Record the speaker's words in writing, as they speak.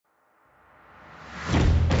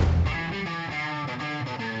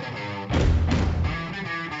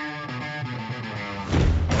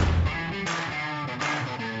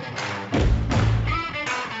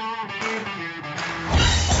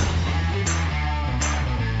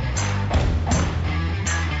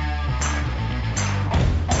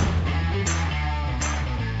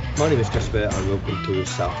My name is Chris Bett and welcome to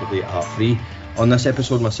Saturday at 3. On this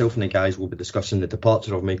episode, myself and the guys will be discussing the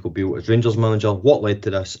departure of Michael Beale as Rangers manager, what led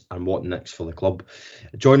to this and what next for the club.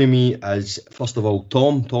 Joining me is, first of all,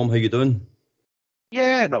 Tom. Tom, how you doing?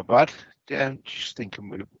 Yeah, not bad. Yeah, just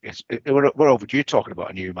thinking we're overdue talking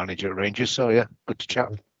about a new manager at Rangers, so yeah, good to chat.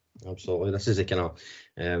 Absolutely. This is a kind of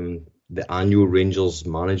the annual Rangers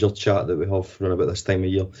manager chat that we have around about this time of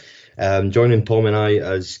year. Joining Tom and I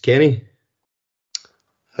is Kenny.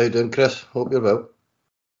 How you doing, Chris? Hope you're well.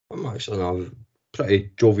 I'm actually in a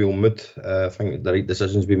pretty jovial mood. I think the right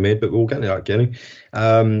decision's been made, but we'll get into that, Kenny.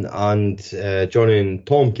 And joining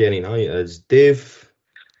Tom, Kenny and I is Dave.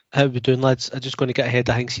 How we doing, lads? I'm just going to get ahead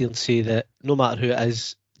of things here and say that no matter who it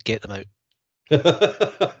is, get them out.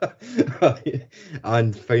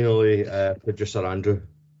 And finally, producer Andrew.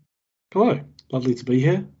 Hello, lovely to be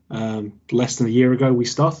here. Less than a year ago, we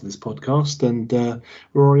started this podcast, and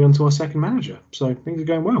we're already on to our second manager, so things are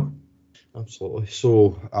going well. Absolutely.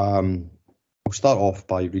 So, I'll start off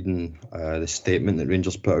by reading the statement that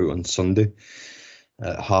Rangers put out on Sunday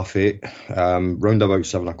at 8:30. Round about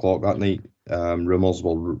 7 o'clock that night, rumours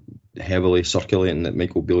were heavily circulating that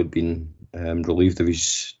Michael Beale had been relieved of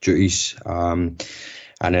his duties.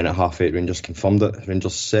 And then at 8:30, Rangers confirmed it.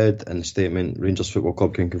 Rangers said in the statement, Rangers Football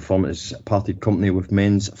Club can confirm it has parted company with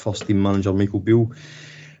men's first team manager Michael Beale.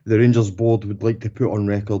 The Rangers board would like to put on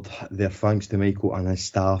record their thanks to Michael and his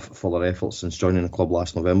staff for their efforts since joining the club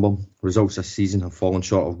last November. Results this season have fallen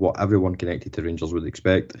short of what everyone connected to Rangers would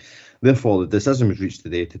expect. Therefore, the decision was reached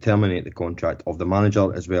today to terminate the contract of the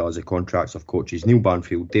manager as well as the contracts of coaches Neil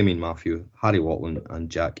Banfield, Damien Matthew, Harry Watland and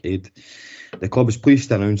Jack Aid. The club is pleased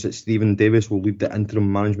to announce that Stephen Davis will lead the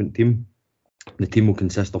interim management team. The team will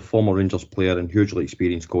consist of former Rangers player and hugely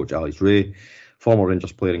experienced coach Alex Ray, former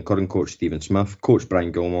Rangers player and current coach Stephen Smith, coach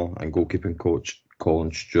Brian Gilmore and goalkeeping coach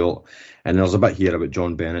Colin Stewart. And there's a bit here about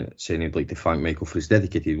John Bennett saying he'd like to thank Michael for his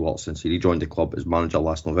dedicated work since he rejoined the club as manager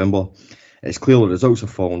last November. It's clear the results have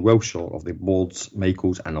fallen well short of the board's,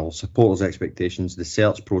 Michael's and all supporters' expectations. The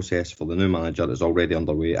search process for the new manager is already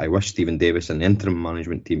underway. I wish Stephen Davis and the interim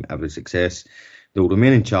management team every success. They will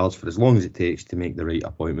remain in charge for as long as it takes to make the right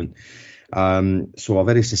appointment. So a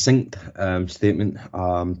very succinct statement,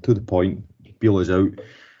 to the point. Beale is out.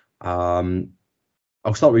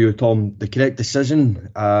 I'll start with you, Tom. The correct decision,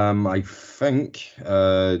 I think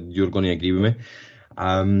you're going to agree with me.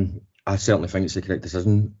 I certainly think it's the correct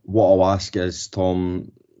decision. What I'll ask is,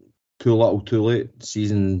 Tom, too little, too late.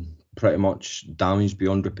 Season pretty much damaged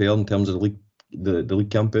beyond repair in terms of the league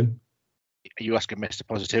campaign. Are you asking Mr.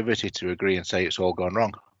 Positivity to agree and say it's all gone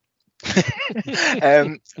wrong?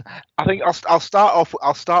 I think I'll start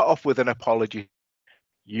off with an apology.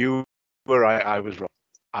 You were right. I was wrong.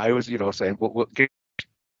 I was, saying, "Well, get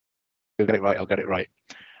it right. I'll get it right."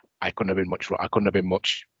 I couldn't have been much. I couldn't have been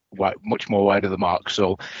much more wide of the mark.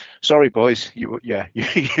 So, sorry, boys. You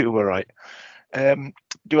were right.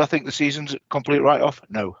 Do I think the season's a complete write-off?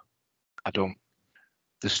 No, I don't.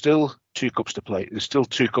 There's still 2 cups to play. There's still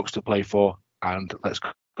 2 cups to play for, and let's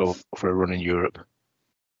go for a run in Europe.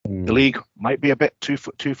 The league might be a bit too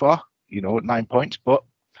far, 9 points, but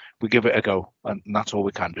we give it a go, and that's all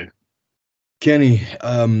we can do. Kenny,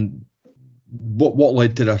 what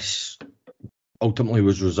led to this ultimately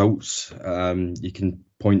was results. You can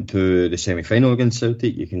point to the semi-final against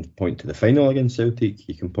Celtic, you can point to the final against Celtic,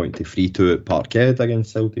 you can point to 3-2 at Parkhead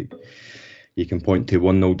against Celtic, you can point to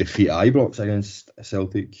 1-0 defeat at Ibrox against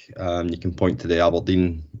Celtic, you can point to the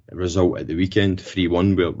Aberdeen result at the weekend,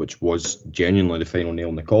 3-1, which was genuinely the final nail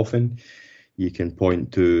in the coffin. You can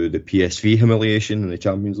point to the PSV humiliation in the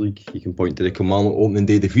Champions League, you can point to the Kilmarnock opening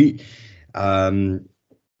day defeat.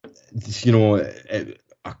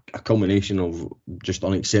 A culmination of just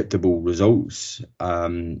unacceptable results.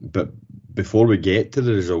 But before we get to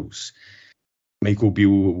the results, Michael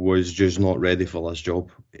Beale was just not ready for this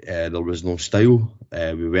job. There was no style.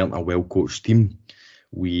 We weren't a well-coached team.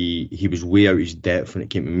 He was way out his depth when it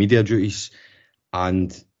came to media duties.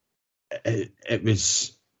 And it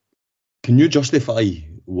was... Can you justify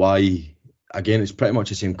why... Again, it's pretty much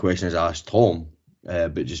the same question as I asked Tom,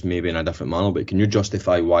 but just maybe in a different manner. But can you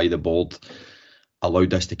justify why the board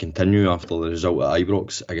allowed this to continue after the result at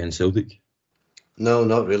Ibrox against Celtic? No,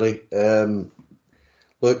 not really.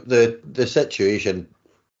 Look, the situation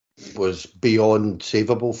was beyond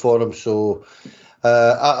savable for him. So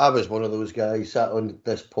I was one of those guys sat on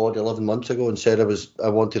this pod 11 months ago and said I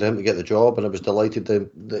wanted him to get the job, and I was delighted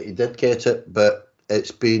that he did get it. But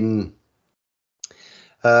it's been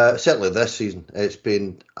certainly this season, it's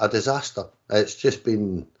been a disaster. It's just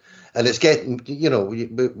been, and it's getting,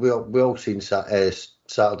 we all seen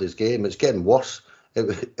Saturday's game. It's getting worse.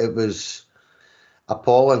 It was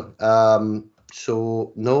appalling.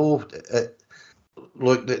 So no,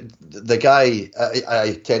 look, the guy.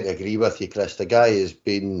 I tend to agree with you, Chris. The guy has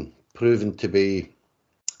been proven to be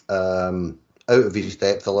out of his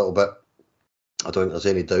depth a little bit. I don't think there's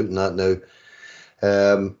any doubt in that now.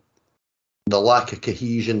 The lack of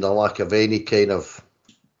cohesion, the lack of any kind of,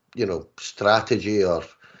 strategy or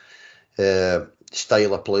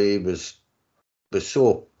style of play was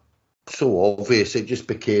so obvious. It just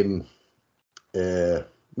became,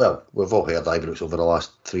 well, we've all heard Ibrox over the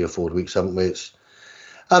last 3 or 4 weeks, haven't we?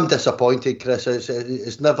 I'm disappointed, Chris.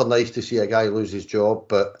 It's never nice to see a guy lose his job,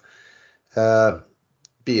 but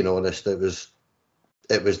being honest, it was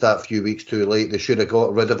that few weeks too late. They should have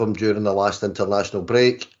got rid of him during the last international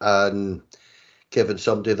break and given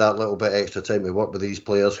somebody that little bit extra time to work with these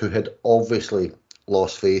players who had obviously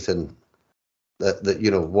lost faith in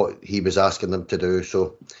that what he was asking them to do.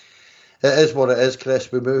 So it is what it is,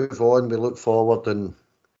 Chris. We move on, we look forward, and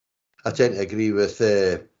I tend to agree with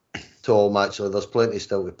Tom, actually. There's plenty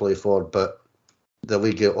still to play for, but the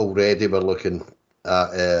league already, we're looking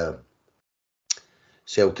at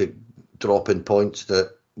Celtic dropping points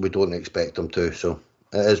that we don't expect them to. So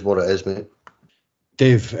it is what it is, mate.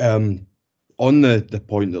 Dave, on the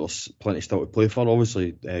point that there's plenty still to play for,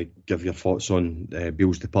 obviously give your thoughts on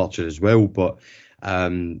Beale's departure as well, but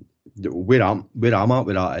where I'm at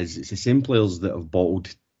with that is it's the same players that have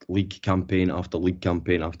bottled league campaign after league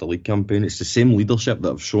campaign after league campaign. It's the same leadership that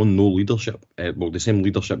have shown no leadership, the same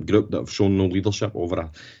leadership group that have shown no leadership over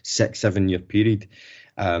a 6-7 year period.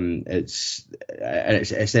 It's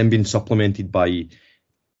then been supplemented by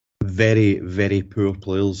very, very poor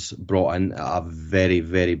players brought in at a very,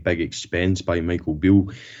 very big expense by Michael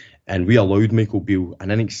Beale, and we allowed Michael Beale,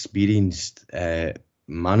 an inexperienced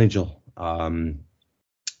manager,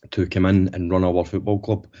 to come in and run our football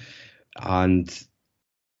club, and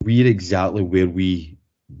we're exactly where we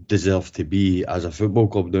deserve to be as a football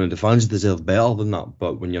club. Now, the fans deserve better than that,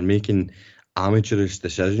 but when you're making amateurish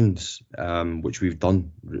decisions, which we've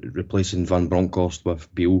done, replacing Van Bronckhorst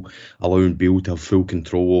with Beale, allowing Beale to have full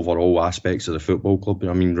control over all aspects of the football club.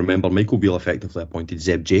 I mean, remember, Michael Beale effectively appointed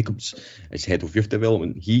Zeb Jacobs as head of youth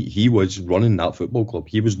development. He was running that football club.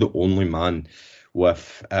 He was the only man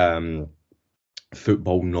with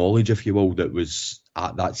football knowledge, if you will, that was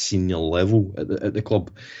at that senior level at the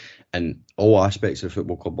club, and all aspects of the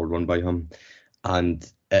football club were run by him. And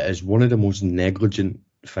it is one of the most negligent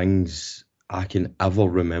things I can ever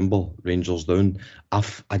remember Rangers doing. I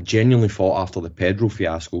genuinely thought after the Pedro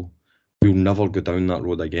fiasco, we'll never go down that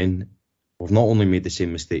road again. We've not only made the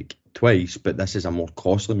same mistake twice, but this is a more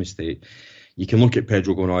costly mistake. You can look at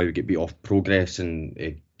Pedro going, we get beat off Progress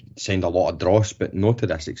and signed a lot of dross, but not to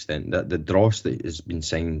this extent. The dross that has been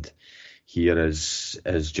signed here is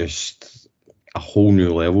just a whole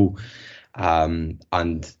new level.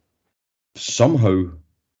 And somehow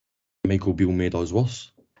Michael Beale made us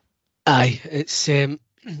worse. Aye, it's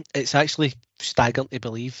actually staggering to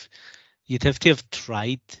believe. You'd have to have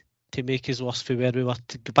tried to make us worse for where we were.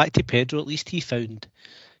 To go back to Pedro, at least he found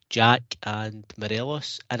Jack and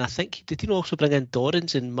Morelos, and I think did he also bring in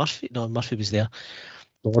Dorrans and Murphy? No, Murphy was there.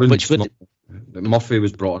 Murphy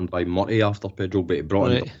was brought in by Murray after Pedro, but he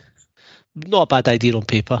brought in. Not a bad idea on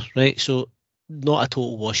paper, right? So not a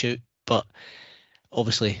total washout, but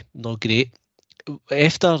obviously not great.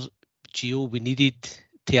 After Gio, we needed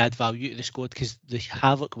to add value to the squad because the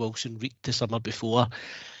havoc Wilson wreaked the summer before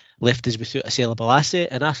left us without a sellable asset,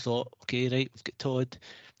 and I thought, okay, right, we've got Todd,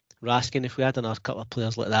 Raskin. If we add another couple of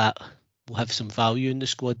players like that, we'll have some value in the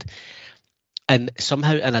squad. And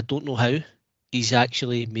somehow, and I don't know how, he's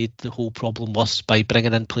actually made the whole problem worse by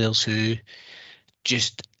bringing in players who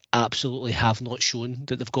just absolutely have not shown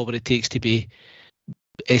that they've got what it takes to be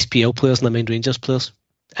SPL players, and I mean Rangers players.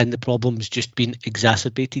 And the problem's just been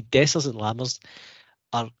exacerbated. Dessers and Lammers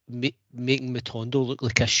are making Matondo look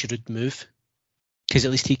like a shrewd move, because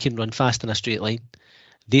at least he can run fast in a straight line.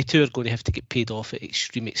 They two are going to have to get paid off at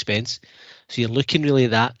extreme expense. So you're looking really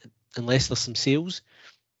at that, unless there's some sales.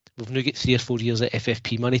 We've now got 3 or 4 years of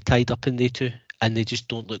FFP money tied up in they two, and they just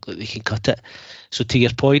don't look like they can cut it. So to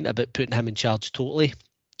your point about putting him in charge totally,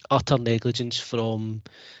 utter negligence from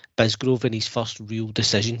Bisgrove in his first real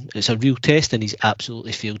decision. It's a real test, and he's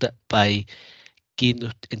absolutely failed it by giving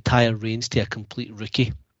the entire reins to a complete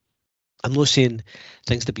rookie. I'm not saying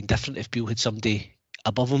things would have been different if Beale had somebody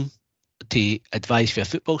above him to advise from a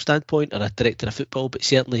football standpoint or a director of football, but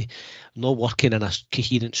certainly not working in a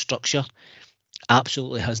coherent structure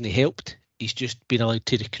absolutely hasn't helped. He's just been allowed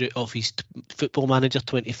to recruit off his Football Manager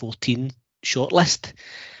 2014 shortlist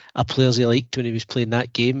of players he liked when he was playing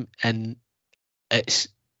that game, and it's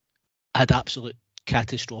had absolute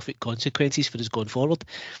catastrophic consequences for us going forward.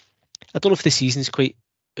 I don't know if the season's quite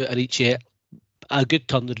out of reach yet. A good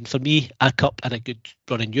turnaround for me, a cup and a good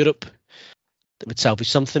run in Europe that would salvage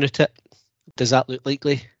something out of it. Does that look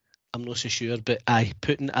likely? I'm not so sure, but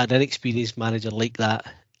putting an inexperienced manager like that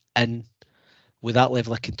in with that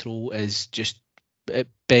level of control is just, it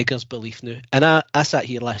beggars belief now. And I sat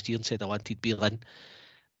here last year and said I wanted BEALE in,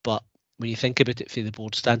 but when you think about it from the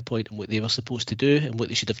board standpoint and what they were supposed to do and what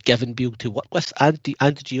they should have given BEALE to work with, and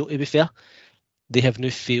Gio, to be fair, they have now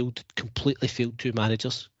completely failed two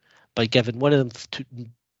managers by giving one of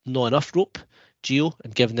them not enough rope, Gio,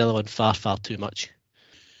 and giving the other one far, far too much.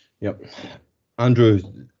 Yep. Andrew,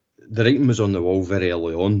 the writing was on the wall very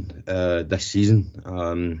early on this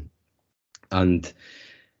season. And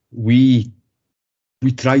we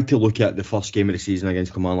tried to look at the first game of the season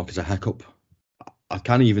against Kilmarnock as a hiccup. I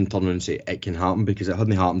can't even turn around and say it can happen because it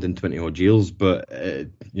hadn't happened in 20 odd years. But,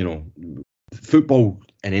 football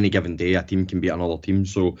in any given day, a team can beat another team.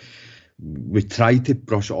 So we tried to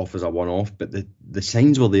brush it off as a one-off, but the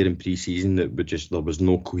signs were there in pre-season that there was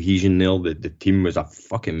no cohesion there. The team was a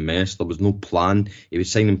fucking mess. There was no plan. He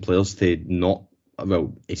was signing players to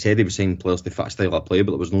he said he was signing players to fit a style of play,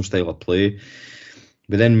 but there was no style of play.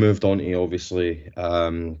 We then moved on to obviously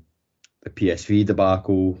the PSV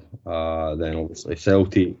debacle, then obviously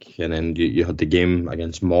Celtic, and then you had the game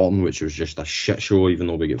against Morton, which was just a shit show, even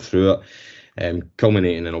though we get through it.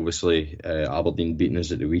 Culminating in obviously Aberdeen beating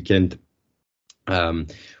us at the weekend.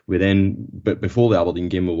 But before the Aberdeen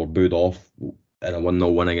game, we were booed off in a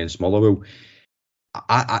 1-0 win against Motherwell.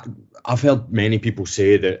 I've heard many people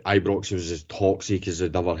say that Ibrox was as toxic as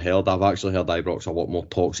I'd ever heard. I've actually heard Ibrox a lot more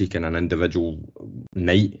toxic in an individual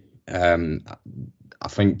night. I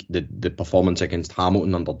think the performance against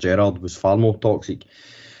Hamilton under Gerrard was far more toxic,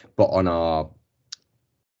 but on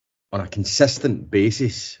a consistent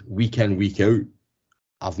basis, week in, week out,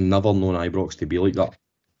 I've never known Ibrox to be like that.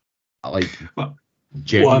 I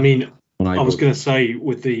was going to say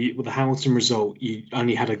with the Hamilton result, you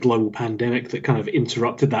only had a global pandemic that kind of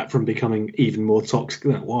interrupted that from becoming even more toxic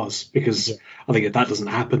than it was. Because I think if that doesn't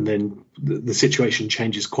happen, then the situation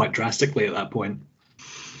changes quite drastically at that point.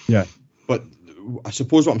 Yeah, but I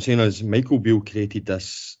suppose what I'm saying is Michael Beale created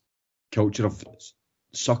this culture of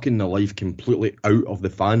sucking the life completely out of the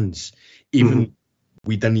fans, even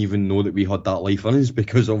we didn't even know that we had that life in us,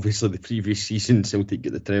 because obviously the previous season Celtic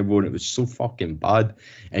got the treble and it was so fucking bad,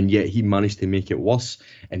 and yet he managed to make it worse,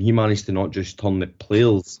 and he managed to not just turn the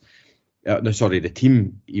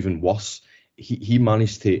team even worse. He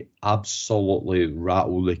managed to absolutely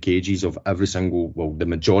rattle the cages of the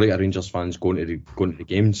majority of Rangers fans going to the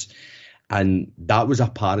games, and that was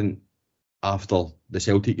apparent after the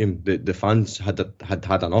Celtic game. The fans had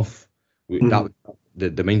enough.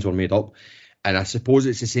 The minds were made up. And I suppose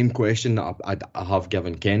it's the same question that I have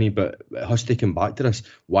given Kenny, but it has to come back to this.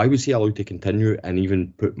 Why was he allowed to continue and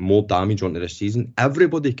even put more damage onto this season?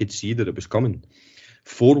 Everybody could see that it was coming.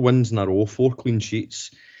 4 wins in a row, 4 clean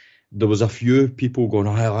sheets. There was a few people going,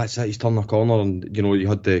 that's it, he's turned the corner. And, you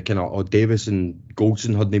had the kind of, Davis and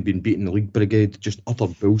Goldson hadn't been beating the league brigade. Just utter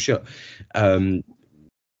bullshit.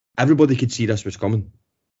 Everybody could see this was coming.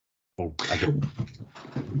 Well,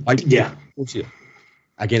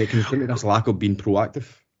 Again, it comes down to this lack of being proactive.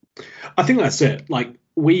 I think that's it. Like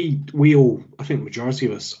we all, I think the majority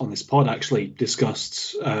of us on this pod actually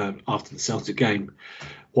discussed after the Celtic game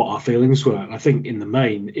what our feelings were. And I think in the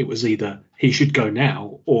main, it was either he should go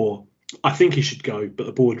now or I think he should go, but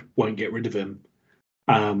the board won't get rid of him.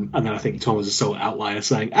 And then I think Tom was a sort of outlier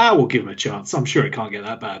saying, we'll give him a chance. I'm sure it can't get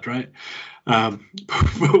that bad, right?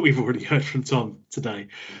 But we've already heard from Tom today.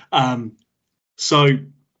 So,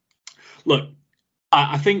 look,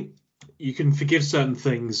 I think you can forgive certain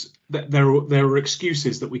things. There were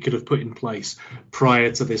excuses that we could have put in place prior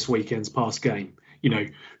to this weekend's past game.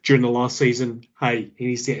 During the last season, hey, he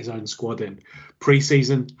needs to get his own squad in.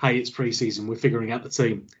 Pre-season, hey, it's pre-season. We're figuring out the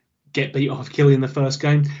team. Get beat off Killy in the first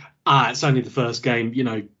game. It's only the first game.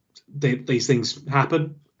 These things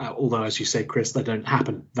happen. Although, as you said, Chris, they don't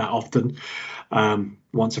happen that often.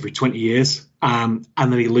 Once every 20 years. And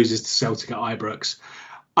then he loses to Celtic at Ibrox.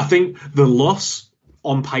 I think the loss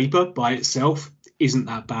on paper by itself isn't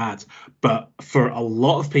that bad, but for a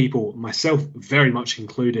lot of people, myself very much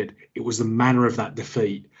included, it was the manner of that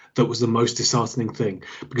defeat that was the most disheartening thing,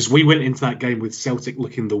 because we went into that game with Celtic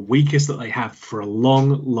looking the weakest that they have for a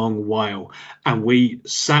long while, and we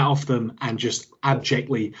sat off them and just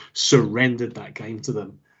abjectly surrendered that game to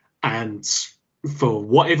them. And for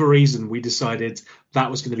whatever reason, we decided that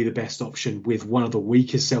was going to be the best option with one of the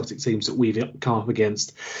weakest Celtic teams that we've come up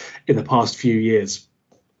against in the past few years.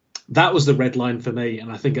 That was the red line for me. And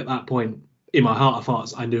I think at that point, in my heart of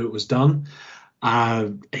hearts, I knew it was done.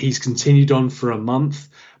 He's continued on for a month,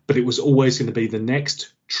 but it was always going to be the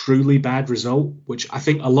next truly bad result, which I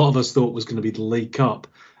think a lot of us thought was going to be the League Cup.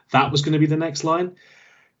 That was going to be the next line.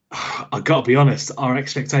 I got to be honest, our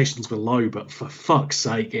expectations were low, but for fuck's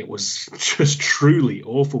sake, it was just truly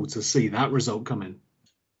awful to see that result come in.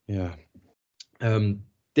 Yeah.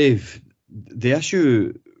 Dave, the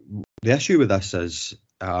issue with this is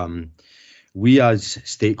we as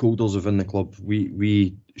stakeholders within the club,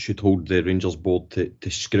 we should hold the Rangers board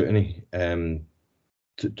to scrutiny,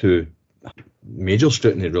 to major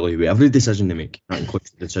scrutiny really, with every decision they make. That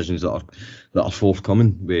includes the decisions that are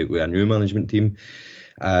forthcoming with a new management team.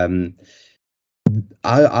 I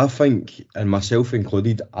think, and myself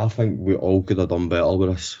included, I think we all could have done better with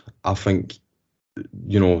this. I think,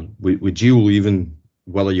 with Gio leaving,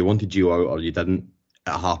 whether you wanted Gio out or you didn't,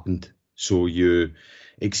 it happened. So you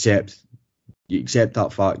accept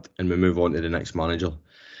that fact and we move on to the next manager.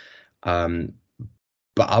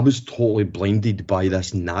 But I was totally blinded by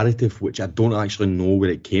this narrative, which I don't actually know where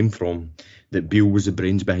it came from, that BEALE was the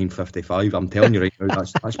brains behind 55. I'm telling you right now,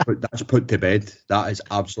 that's put to bed. That is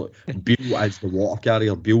absolute. BEALE is the water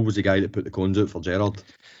carrier. BEALE was the guy that put the cones out for Gerrard.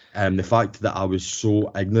 The fact that I was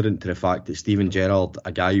so ignorant to the fact that Steven Gerrard,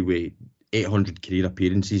 a guy with 800 career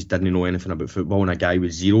appearances, didn't know anything about football, and a guy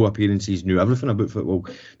with 0 appearances knew everything about football.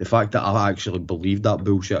 The fact that I actually believed that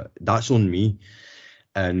bullshit, that's on me.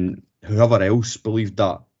 And whoever else believed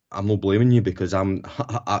that, I'm not blaming you, because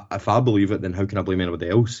if I believe it, then how can I blame anybody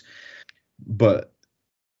else? But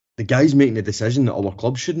the guys making the decision at our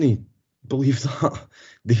club shouldn't believe that.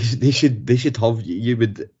 They should have,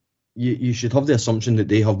 you should have the assumption that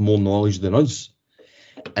they have more knowledge than us.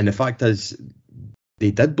 And the fact is, they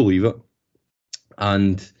did believe it,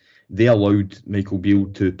 and they allowed Michael Beale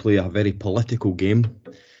to play a very political game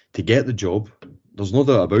to get the job. There's no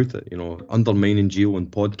doubt about it, undermining Gio on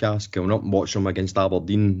podcasts, going up and watching him against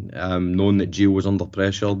Aberdeen, knowing that Gio was under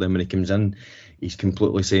pressure. Then when he comes in, he's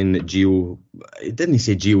completely saying that Gio, he didn't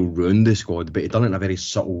say Gio ruined the squad, but he done it in a very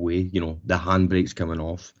subtle way, the handbrake's coming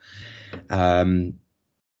off.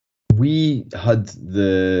 We had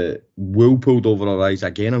the wool pulled over our eyes.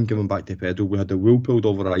 Again, I'm giving back to Pedro. We had the wool pulled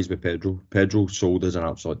over our eyes with Pedro. Pedro sold as an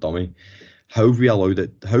absolute dummy. How have we allowed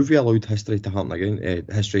it? How have we allowed history to happen again?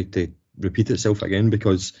 History to repeat itself again?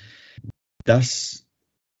 Because this,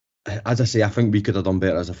 as I say, I think we could have done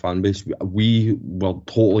better as a fan base. We were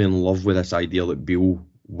totally in love with this idea that Beale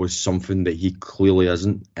was something that he clearly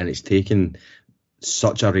isn't, and it's taken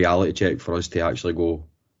such a reality check for us to actually go,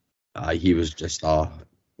 he was just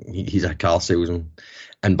he's a car salesman.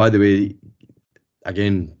 And by the way,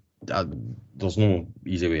 again, there's no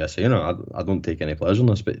easy way of saying it. I don't take any pleasure in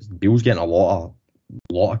this, but Beale's getting a lot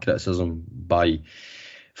of criticism by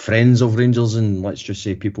friends of Rangers, and let's just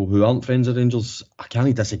say people who aren't friends of Rangers. I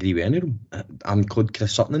can't disagree with any of them. I include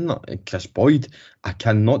Chris Sutton in that, Chris Boyd. I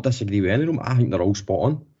cannot disagree with any of them. I think they're all spot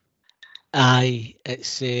on. Aye,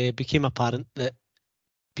 it's became apparent that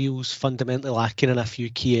Beale's fundamentally lacking in a few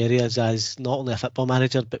key areas as not only a football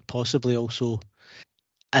manager, but possibly also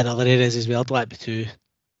in other areas as well. I don't like to be too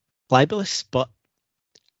libelous, but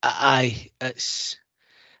it's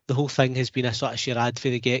the whole thing has been a sort of charade for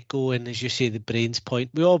the get-go, and as you say, the brains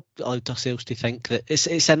point. We all allowed ourselves to think that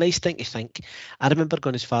it's a nice thing to think. I remember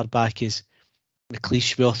going as far back as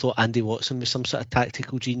McLeish. We all thought Andy Watson was some sort of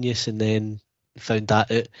tactical genius, and then found that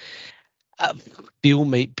out. Beale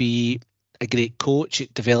might be a great coach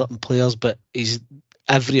at developing players, but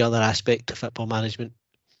every other aspect of football management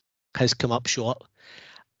has come up short.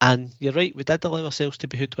 And you're right, we did allow ourselves to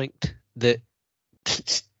be hoodwinked that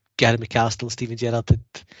Gary McAllister and Steven Gerrard had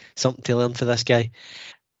something to learn for this guy.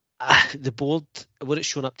 The board, what it's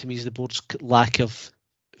shown up to me is the board's lack of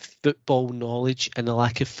football knowledge and the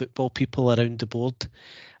lack of football people around the board.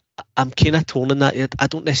 I'm kind of torn on that. I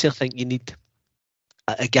don't necessarily think you need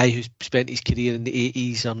a guy who's spent his career in the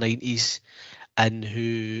 80s or 90s and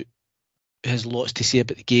who has lots to say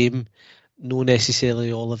about the game, not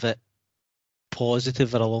necessarily all of it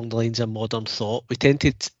positive or along the lines of modern thought.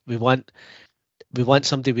 We want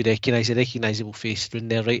somebody we recognise, a recognisable face in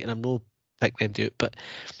there, right? And I'm not picking them to it, but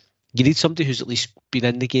you need somebody who's at least been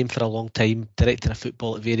in the game for a long time, directing a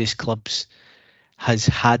football at various clubs, has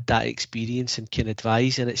had that experience and can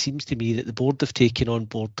advise. And it seems to me that the board have taken on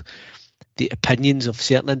board the opinions of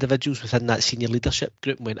certain individuals within that senior leadership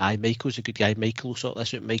group and went, Michael's a good guy, Michael will sort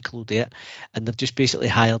this out, Michael will do it. And they've just basically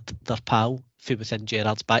hired their pal from within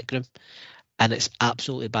Gerrard's background. And it's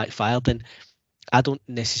absolutely backfired. And I don't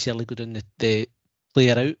necessarily go down the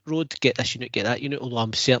player out road, get this unit, get that unit, although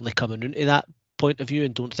I'm certainly coming into that point of view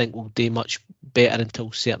and don't think we'll do much better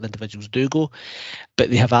until certain individuals do go. But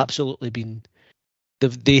they have absolutely been.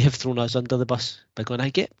 They have thrown us under the bus by going,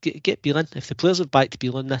 get BEALE in. If the players have backed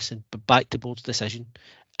BEALE in this and backed the board's decision,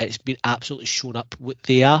 it's been absolutely shown up what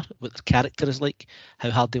they are, what their character is like, how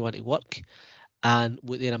hard they want to work, and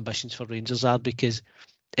what their ambitions for Rangers are, because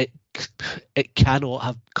it cannot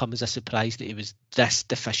have come as a surprise that he was this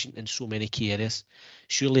deficient in so many key areas.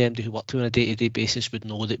 Surely anybody who worked with him on a day-to-day basis would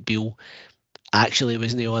know that BEALE actually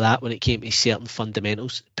wasn't all that when it came to certain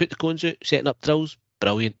fundamentals. Put the cones out, setting up drills,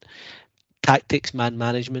 brilliant. Tactics, man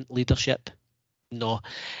management, leadership, no.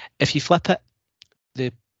 If you flip it,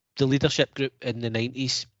 the leadership group in the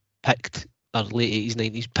 90s picked, or late 80s,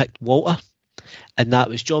 90s, picked Walter, and that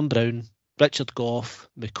was John Brown, Richard Gough,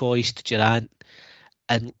 McCoist, Durrant,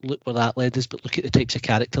 and look where that led us, but look at the types of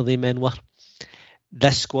character they men were.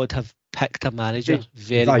 This squad have picked a manager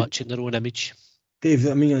very much in their own image. Dave,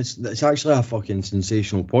 I mean, it's actually a fucking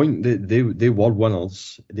sensational point. They were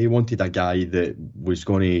winners. They wanted a guy that was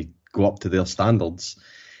going to go up to their standards.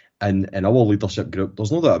 And in our leadership group,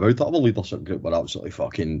 there's no doubt about it, our leadership group were absolutely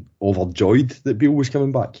fucking overjoyed that BEALE was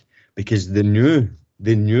coming back, because they knew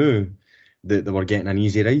that they were getting an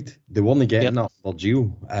easy ride. They weren't getting that for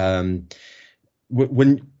Gio.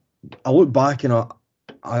 When I look back and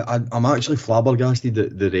I'm actually flabbergasted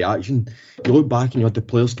at the reaction. You look back and you had the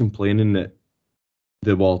players complaining that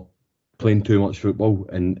they were playing too much football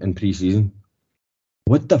in pre-season.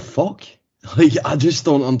 What the fuck? Like, I just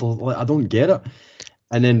don't I don't get it.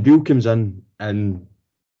 And then BEALE comes in and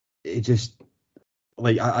it just,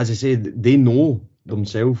 like, as I said, they know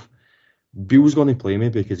themselves. BEALE's going to play me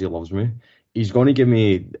because he loves me. He's going to give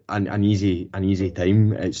me an easy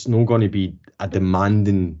time. It's not going to be a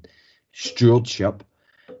demanding stewardship.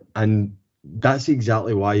 And that's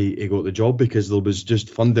exactly why he got the job, because there was just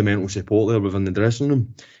fundamental support there within the dressing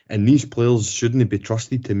room. And these players shouldn't be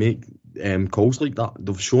trusted to make calls like that.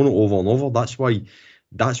 They've shown it over and over. That's why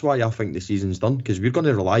I think the season's done, because we're going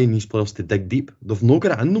to rely on these players to dig deep. They've not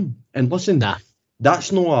got it in them. And listen,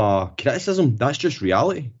 that's not a criticism. That's just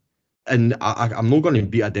reality. And I'm not going to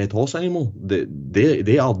beat a dead horse anymore.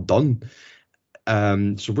 They are done.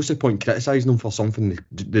 So what's the point criticising them for something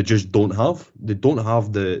they just don't have? They don't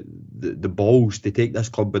have the balls to take this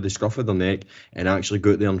club by the scruff of their neck and actually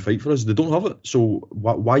go out there and fight for us. They don't have it. So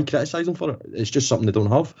why criticise them for it? It's just something they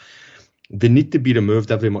don't have. They need to be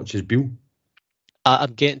removed every much as BEALE.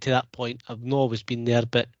 I'm getting to that point. I've not always been there,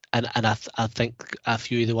 but and I think a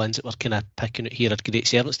few of the ones that we're kind of picking out here are great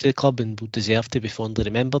servants to the club and will deserve to be fondly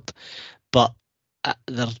remembered. But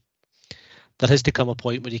there has to come a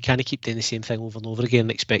point where you can't keep doing the same thing over and over again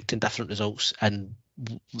and expecting different results, and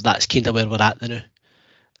that's kind of where we're at now.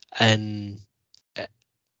 And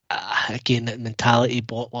again, mentality,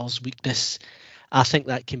 bottlers, weakness, I think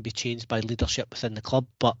that can be changed by leadership within the club,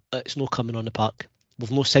 but it's not coming on the park.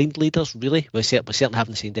 We've no signed leaders, really. We certainly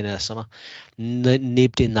haven't signed any this summer.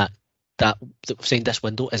 Nobody in that we've signed this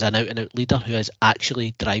window is an out-and-out leader who is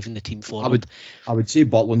actually driving the team forward. I would say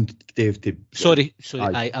Butland, Dave. Sorry.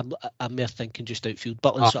 I'm more thinking just outfield.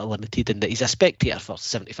 Butland's sort of limited in that he's a spectator for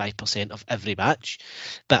 75% of every match.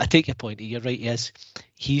 But I take your point. You're right.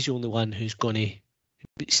 He's the only one who's going to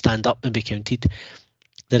stand up and be counted.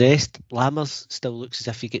 The rest, Lammers still looks as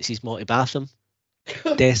if he gets his multi bathroom.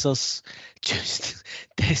 Dessers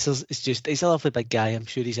is just, he's a lovely big guy. I'm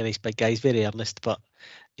sure he's a nice big guy. He's very earnest, but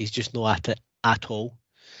he's just not at it at all.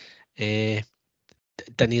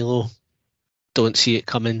 Danilo, don't see it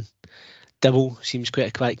coming. Dibble seems quite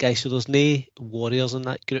a quiet guy. So there's no warriors in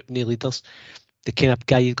that group, no leaders. The kind of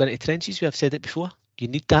guy you've got into trenches, we have said it before. You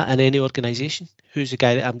need that in any organisation. Who's the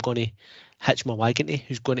guy that I'm going to hitch my wagon to?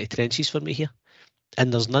 Who's going to trenches for me here?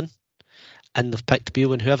 And there's none. And they've picked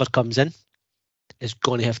BEALE, and whoever comes in is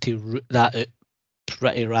going to have to root that out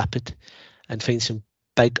pretty rapid and find some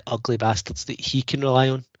big ugly bastards that he can rely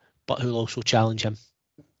on, but who'll also challenge him.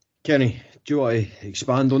 Kenny, do you want to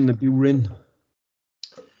expand on the BEALE reign?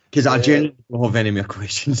 Because I genuinely don't have any more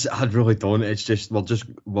questions. I really don't. It's just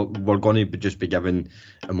we're going to just be giving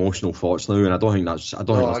emotional thoughts now, and I don't think that's. I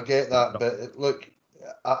get that, but look,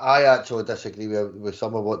 I actually disagree with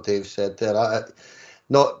some of what Dave said there.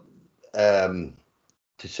 Not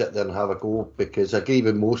to sit there and have a go, because I agree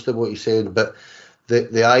with most of what he's saying, but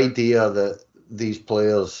the idea that these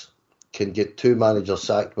players can get two managers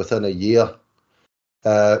sacked within a year.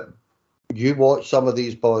 You watch some of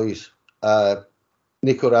these boys.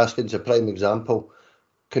 Nico Raskin's a prime example.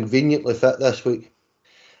 Conveniently fit this week,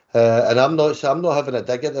 and I'm not having a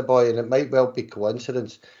dig at the boy, and it might well be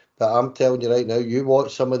coincidence, but I'm telling you right now, you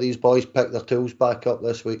watch some of these boys pick their tools back up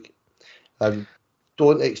this week, and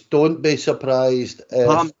don't be surprised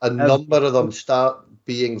if a number of them start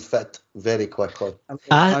being fit very quickly.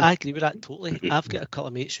 I agree with that totally. I've got a couple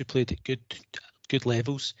of mates who played at good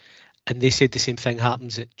levels, and they said the same thing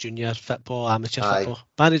happens at junior football, amateur football.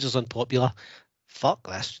 Managers unpopular. Fuck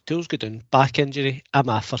this. Tools go down. Back injury. I'm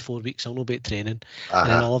off for 4 weeks. I'll know about training. And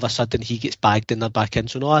then all of a sudden he gets bagged and they're back in.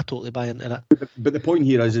 So no, I totally buy into that. But the point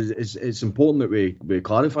here is it's important that we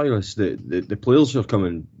clarify this. The players who are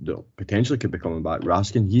coming, that potentially could be coming back.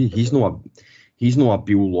 Raskin, he's not a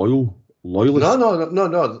BEALE loyalist.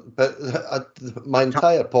 No. But my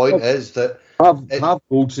entire point is that have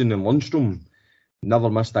Goldson and Lundstrom never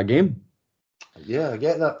missed a game. Yeah, I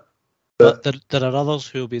get that. But there are others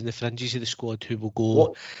who will be in the fringes of the squad who will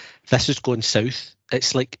go, this is going south.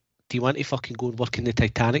 It's like, do you want to fucking go and work in the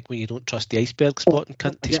Titanic when you don't trust the iceberg spot and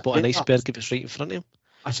can't spot an iceberg if it's right in front of him?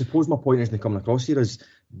 I suppose my point isn't coming across here is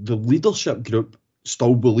the leadership group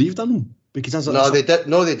still believed in him. Because they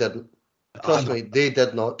didn't. Trust me, they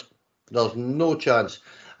did not. There's no chance.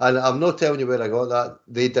 And I'm not telling you where I got that.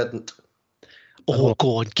 They didn't. Oh,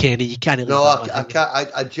 go on, Kenny. You can't. No, I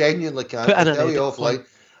can't. I genuinely can't. I'll tell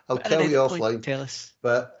you offline. Tell us.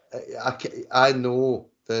 But I know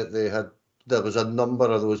that there was a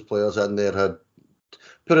number of those players in there had,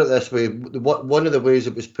 put it this way, one of the ways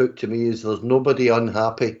it was put to me is there's nobody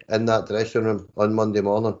unhappy in that dressing room on Monday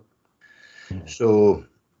morning. So,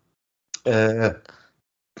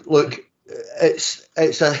 look,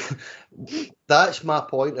 that's my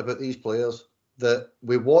point about these players, that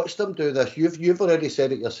we watched them do this. You've already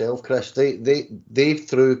said it yourself, Chris. They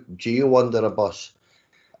threw Gio under a bus.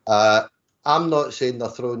 I'm not saying they're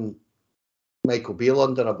throwing Michael Beale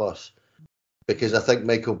under a bus, because I think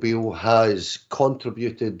Michael Beale has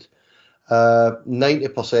contributed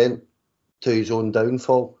 90% to his own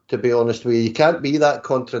downfall, to be honest with you. You can't be that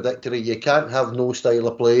contradictory. You can't have no style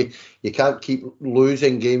of play. You can't keep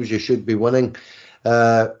losing games you should be winning,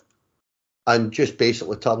 and just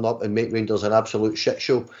basically turn up and make Rangers an absolute shit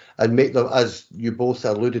show and make them, as you both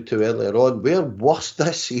alluded to earlier on, we're worse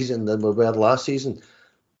this season than we were last season.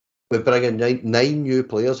 We're bringing nine new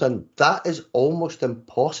players in. That is almost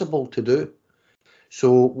impossible to do.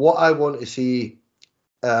 So what I want to see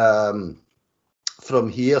from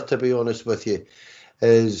here, to be honest with you,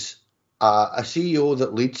 is a CEO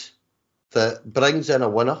that leads, that brings in a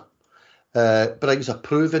winner, brings a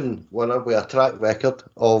proven winner with a track record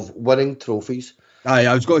of winning trophies. Aye,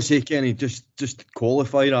 I was going to say, Kenny, just to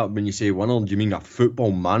qualify that, when you say winner, do you mean a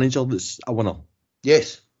football manager that's a winner?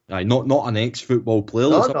 Yes. Aye, not an ex-football player.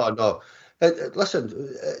 No. Listen,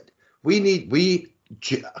 we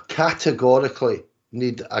categorically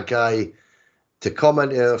need a guy to come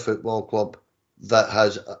into our football club that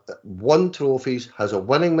has won trophies, has a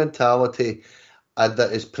winning mentality, and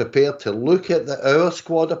that is prepared to look at our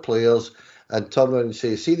squad of players and turn around and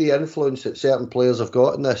say, see the influence that certain players have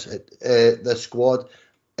got in this squad.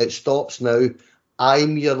 It stops now.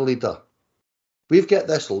 I'm your leader. We've got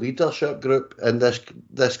this leadership group in this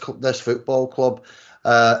football club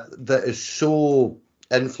that is so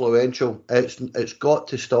influential. It's got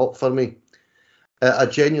to stop for me. I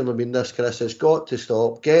genuinely mean this, Chris. It's got to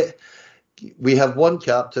stop. We have one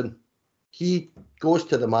captain. He goes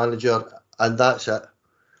to the manager, and that's it.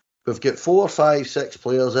 We've got 4, 5, 6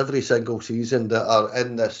 players every single season that are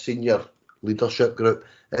in this senior leadership group.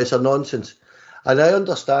 It's a nonsense. And I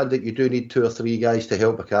understand that you do need 2 or 3 guys to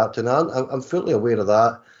help a captain. I'm fully aware of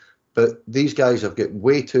that. But these guys have got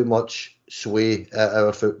way too much sway at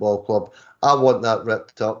our football club. I want that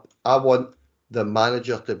ripped up. I want the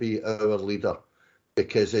manager to be our leader.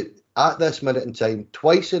 Because at this minute in time,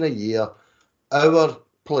 twice in a year, our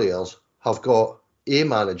players have got a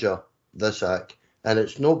manager, the sack, and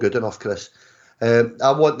it's no good enough, Chris.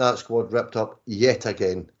 I want that squad ripped up yet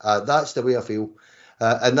again. That's the way I feel.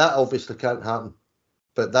 And that obviously can't happen.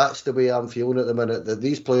 But that's the way I'm feeling at the minute, that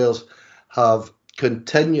these players have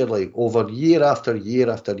continually, over year after year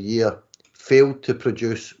after year, failed to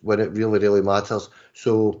produce when it really, really matters.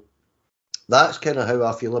 So that's kind of how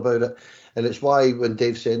I feel about it. And it's why when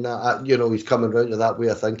Dave's saying that, he's coming round to that way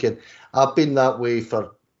of thinking. I've been that way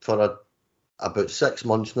for about 6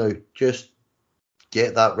 months now. Just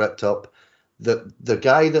get that ripped up. The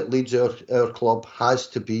guy that leads our club has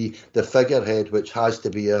to be the figurehead, which has to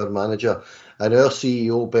be our manager. And our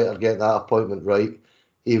CEO better get that appointment right.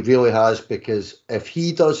 He really has, because if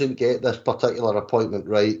he doesn't get this particular appointment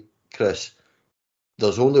right, Chris,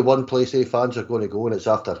 there's only one place the fans are going to go, and it's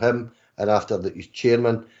after him and after his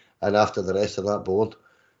chairman and after the rest of that board.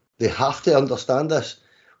 They have to understand this.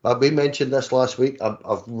 We mentioned this last week.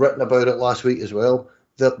 I've written about it last week as well.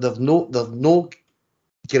 There's no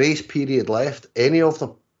grace period left, any of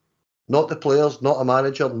them. Not the players, not a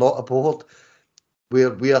manager, not a board. We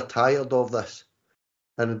are tired of this.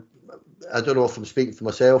 and I don't know if I'm speaking for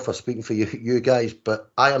myself or speaking for you guys,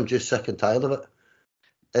 but I am just sick and tired of it.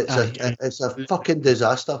 It's a fucking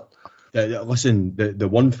disaster. Listen, the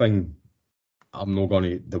one thing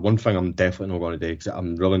the one thing I'm definitely not going to do, because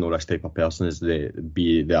I'm really not this type of person, is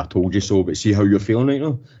the I told you so, but see how you're feeling right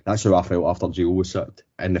now? That's how I felt after Gio was sacked.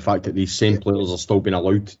 And the fact that these same players are still being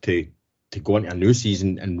allowed to go into a new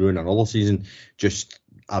season and ruin another season, just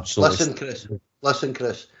absolutely... Listen,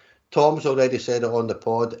 Chris. Tom's already said it on the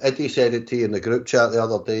pod. Eddie said it to you in the group chat the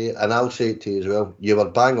other day, and I'll say it to you as well. You were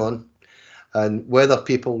bang on. And whether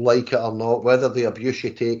people like it or not, whether the abuse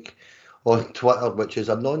you take on Twitter, which is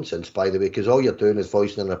a nonsense, by the way, because all you're doing is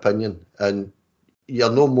voicing an opinion, and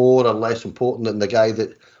you're no more or less important than the guy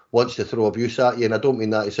that wants to throw abuse at you. And I don't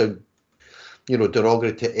mean that to sound,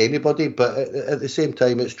 derogatory to anybody, but at the same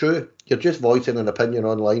time, it's true. You're just voicing an opinion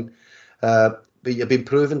online. But you've been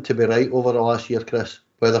proven to be right over the last year, Chris.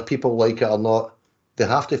 Whether people like it or not, they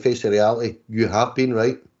have to face the reality. You have been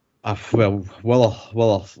right. Well,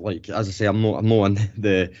 like as I say, I'm not in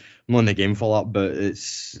the game for that, but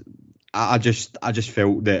I just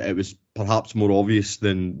felt that it was perhaps more obvious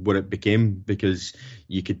than what it became, because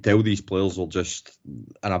you could tell these players were just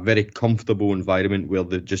in a very comfortable environment where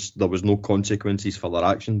there was no consequences for their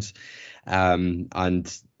actions,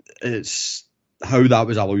 and it's how that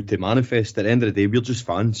was allowed to manifest. At the end of the day, we're just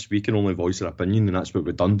fans. We can only voice our opinion, and that's what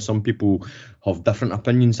we've done. Some people have different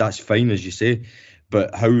opinions. That's fine, as you say.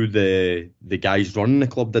 But how the guys running the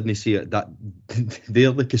club didn't see it, that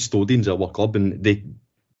they're the custodians of our club, and they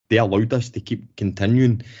allowed us to keep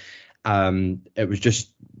continuing. It was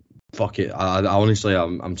just, fuck it. I honestly,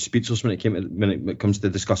 I'm speechless when it comes to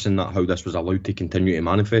discussing that, how this was allowed to continue to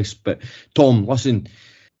manifest. But Tom, listen,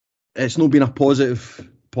 it's not been a positive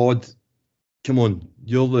pod. Come on,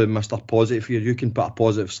 you're the Mr. Positive here. You can put a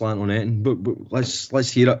positive slant on it, but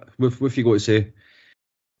let's hear it. What you got to say?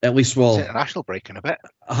 At least, well, it's international break in a bit.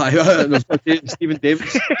 Stephen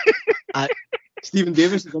Davis. Stephen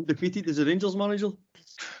Davis is undefeated as a Rangers manager.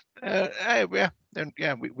 We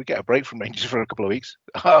get a break from Rangers for a couple of weeks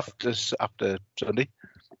after Sunday.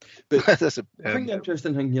 But I think the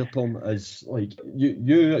interesting thing here, Tom, is like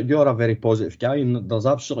you're a very positive guy, and there's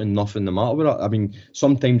absolutely nothing the matter with it. I mean,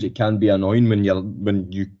 sometimes it can be annoying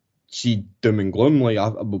when you see doom and gloom. Like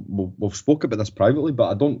we've spoke about this privately, but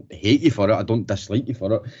I don't hate you for it. I don't dislike you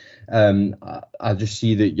for it. I just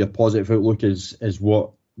see that your positive outlook is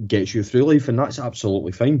what gets you through life, and that's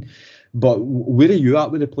absolutely fine. But where are you at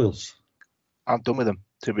with the players? I'm done with them,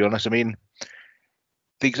 to be honest. I mean,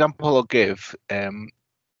 the example I'll give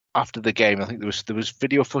after the game, I think there was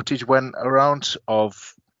video footage went around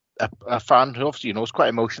of a fan who obviously was quite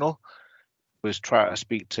emotional, was trying to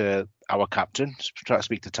speak to our captain, trying to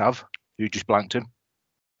speak to Tav, who just blanked him.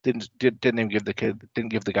 Didn't even give the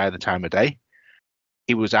guy the time of day.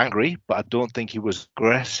 He was angry, but I don't think he was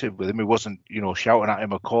aggressive with him. He wasn't, shouting at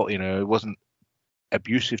him or caught, it wasn't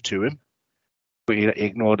abusive to him, but he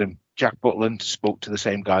ignored him. Jack Butland spoke to the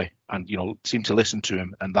same guy and, seemed to listen to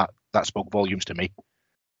him, and that spoke volumes to me.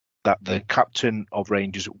 That the captain of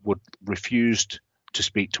Rangers refused to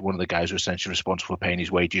speak to one of the guys who was essentially responsible for paying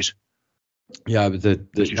his wages. Yeah, but it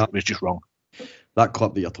was just wrong. That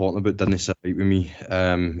clip that you're talking about didn't sit right with me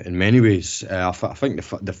in many ways. I think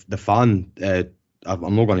the fan,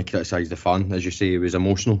 I'm not going to criticise the fan, as you say. He was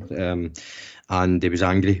emotional and he was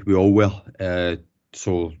angry. We all were.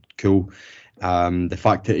 So cool. The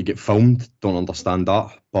fact that he get filmed, don't understand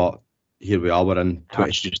that. But here we are. We're in.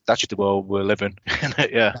 That's just the world we're living.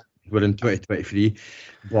 Yeah, we're in 2023.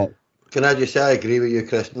 But can I just say I agree with you,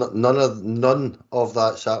 Chris? None of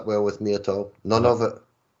that sat well with me at all. None of it.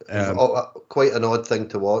 Quite an odd thing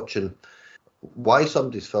to watch, and why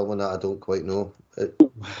somebody's filming that, I don't quite know.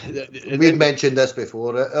 We've mentioned this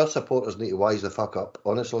before. Our supporters need to wise the fuck up,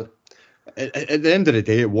 honestly. At the end of the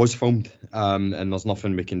day, it was filmed, and there's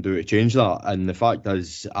nothing we can do to change that. And the fact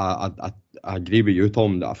is, I agree with you,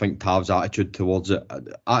 Tom, that I think Tav's attitude towards it,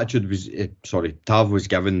 Tav was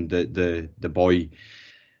giving the boy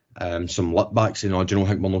some lip backs, do you know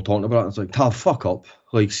how we're not talking about it? It's like, Tav, fuck up.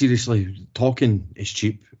 Like, seriously, talking is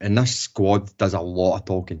cheap, and this squad does a lot of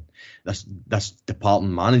talking. This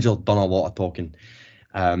department manager done a lot of talking.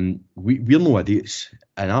 We're no idiots,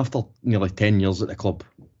 and after nearly 10 years at the club,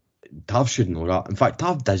 Tav should know that. In fact,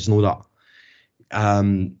 Tav does know that.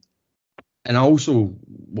 And I also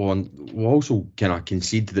kind of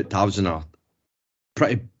concede that Tav's in a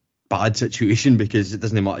pretty bad situation, because it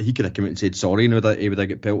doesn't matter. He could have come out and said sorry, and he would have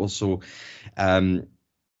got pelters. So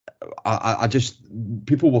I just,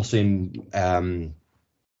 people were saying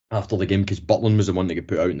after the game, because Butland was the one that got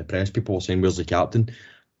put out in the press, people were saying, where's the captain?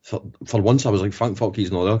 for once I was like, thank fuck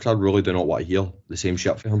he's not there, because I really do not want to hear the same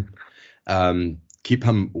shit for him. Keep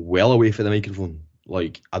him well away from the microphone.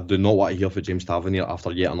 Like, I do not want to hear for James Tavernier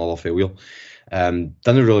after yet another failure. Didn't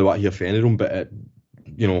really want to hear for any of them, but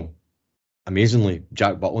amazingly,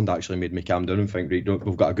 Jack Butland actually made me calm down and think, right,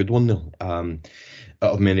 we've got a good one there.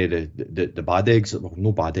 Out of many of the bad eggs, well,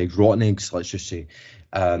 no bad eggs, rotten eggs, let's just say,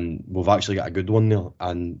 we've actually got a good one there,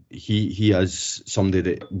 and he is somebody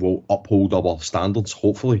that will uphold our standards,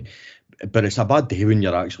 hopefully. But it's a bad day when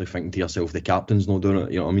you're actually thinking to yourself, the captain's not doing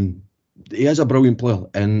it. You know what I mean? He is a brilliant player,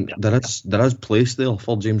 and there is place there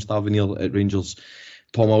for James Tavernier at Rangers.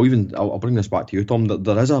 Tom, I'll bring this back to you, Tom.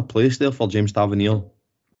 There is a place there for James Tavernier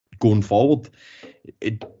going forward.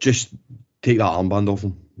 Just take that armband off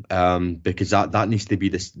him, because that needs to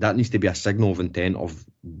be a signal of intent of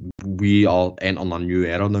we are entering a new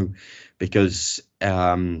era now, because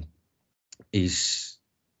his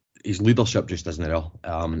leadership just isn't there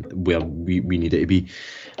where we need it to be.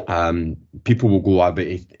 People will go, but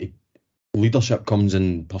leadership comes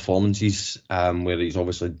in performances where he's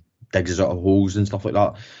obviously digs us out of holes and stuff like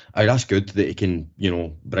that. That's good that he can,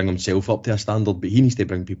 bring himself up to a standard, but he needs to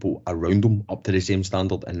bring people around him up to the same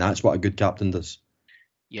standard, and that's what a good captain does.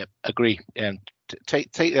 Yep, agree.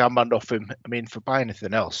 Take the armband off him. I mean, for by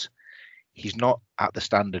anything else, he's not at the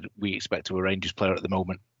standard we expect of a Rangers player at the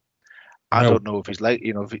moment. I don't know if his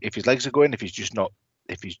if his legs are going, if he's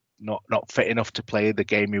not fit enough to play the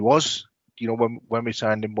game he was. When we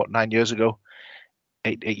signed him, 9 years ago,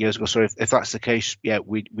 8 years ago. So if that's the case, yeah,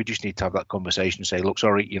 we just need to have that conversation and say, look,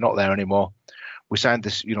 sorry, you're not there anymore. We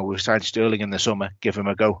signed Sterling in the summer. Give him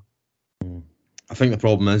a go. I think the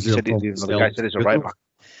problem is the guy said he's a right back.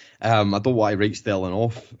 I don't want to write Sterling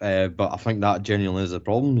off, but I think that genuinely is a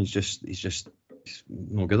problem. He's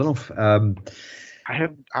not good enough.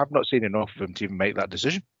 I've not seen enough of him to even make that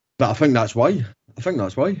decision. But I think that's why. I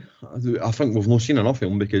think we've not seen enough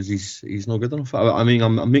of him because he's not good enough. I mean,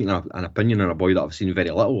 I'm making an opinion on a boy that I've seen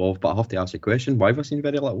very little of, but I have to ask the question: why have I seen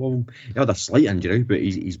very little of him? He had a slight injury, but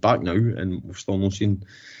he's back now, and we've still not seen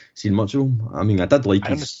much of him. I mean, I did like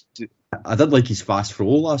his fast throw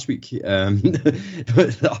last week.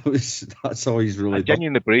 But that's all he's really. I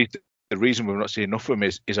genuinely believe the reason we're not seeing enough of him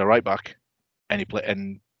is a right back, and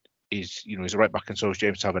he's a right back, and so is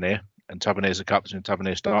James Tavernier. And Tavernier's the captain, and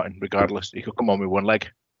Tavernier's starting regardless. He could come on with one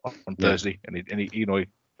leg on Thursday, and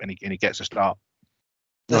he gets a start.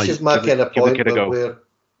 This is my kind of point where.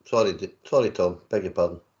 Sorry, Tom. Beg your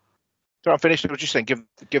pardon. So I'm finished. I was just saying,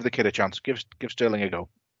 give the kid a chance. Give Sterling a go.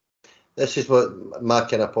 This is what my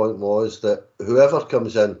kind of point was, that whoever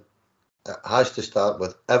comes in has to start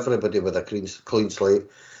with everybody with a clean slate.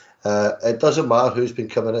 It doesn't matter who's been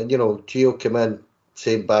coming in. Gio came in,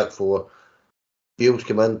 same back four. Beale's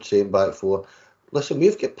come in, same back four. Listen,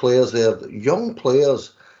 we've got players there, young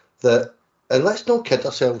players that, and let's not kid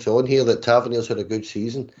ourselves on here that Tavernier's had a good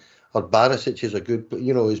season, or Barisic is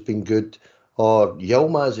has been good, or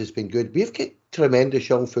Yilmaz has been good. We've got tremendous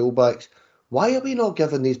young fullbacks. Why are we not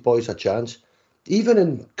giving these boys a chance? Even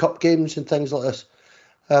in cup games and things like this.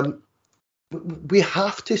 We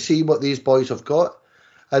have to see what these boys have got.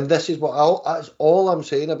 And this is that's all I'm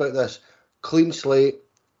saying about this. Clean slate.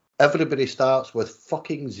 Everybody starts with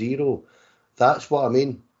fucking zero. That's what I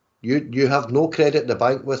mean. You have no credit in the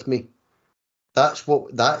bank with me. That's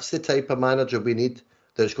the type of manager we need,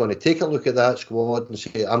 that's going to take a look at that squad and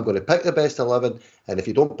say, I'm going to pick the best 11, and if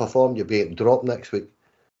you don't perform, you'll be getting dropped next week.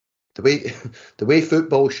 The way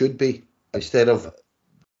football should be, instead of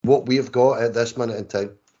what we've got at this minute in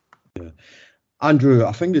time. Yeah. Andrew,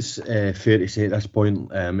 I think it's fair to say at this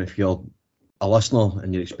point, if you're a listener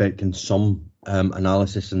and you're expecting some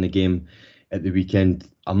analysis in the game at the weekend,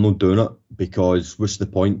 I'm not doing it, because what's the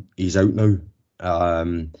point? He's out now.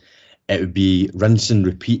 It would be rinse and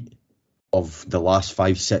repeat of the last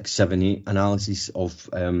 5, 6, 7, 8 analyses of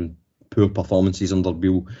poor performances under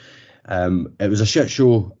Beale. It was a shit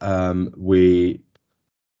show. We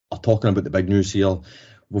are talking about the big news here.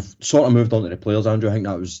 We've sort of moved on to the players, Andrew. I think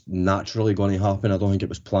that was naturally going to happen. I don't think it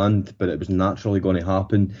was planned, but it was naturally going to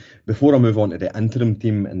happen. Before I move on to the interim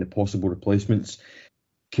team and the possible replacements,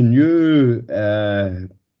 can you...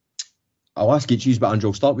 I'll ask each of you, but Andrew,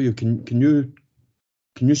 I'll start with you. Can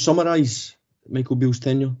you summarise Michael Beale's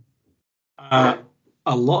tenure? A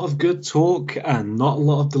lot of good talk and not a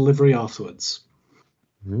lot of delivery afterwards.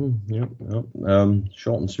 Yep.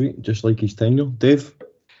 Short and sweet, just like his tenure. Dave?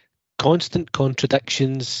 Constant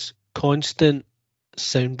contradictions, constant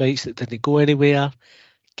sound bites that didn't go anywhere,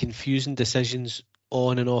 confusing decisions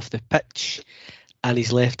on and off the pitch, and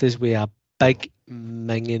he's left us with a big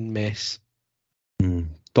minging mess.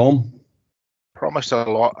 Tom? Promised a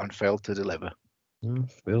lot and failed to deliver.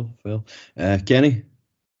 Fair. Kenny?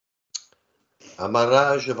 A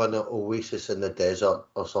mirage of an oasis in the desert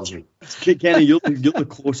or something. Kenny, you're the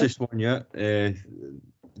closest one yet.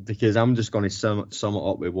 Because I'm just going to sum it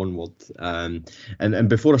up with one word. And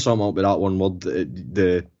before I sum it up with that one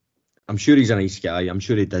word, I'm sure he's a nice guy. I'm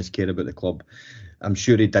sure he does care about the club. I'm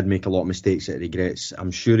sure he did make a lot of mistakes that he regrets.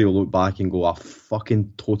 I'm sure he'll look back and go, I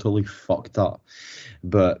fucking totally fucked up.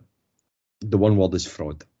 But the one word is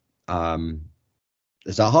fraud.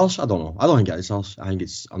 Is that harsh? I don't know. I don't think it is harsh. I think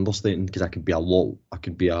it's understating, because I could be a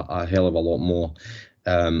hell of a lot more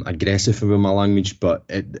aggressive with my language. But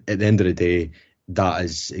at the end of the day, that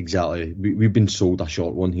is exactly, we've been sold a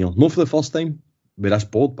short one here. Not for the first time with this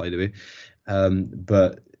board, by the way.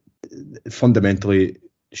 But fundamentally,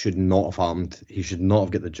 should not have happened. He should not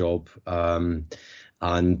have got the job.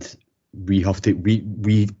 And we have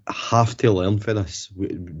to learn for this.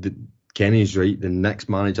 Kenny's right. The next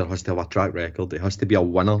manager has to have a track record. It has to be a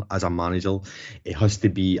winner as a manager. It has to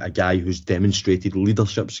be a guy who's demonstrated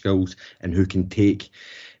leadership skills and who can take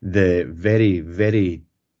the very, very,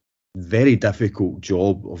 very difficult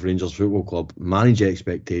job of Rangers Football Club, manage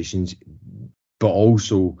expectations, but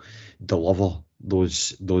also deliver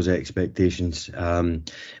those expectations.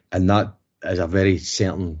 And that is a very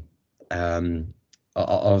certain, a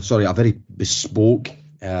very bespoke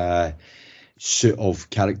suit of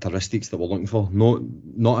characteristics that we're looking for.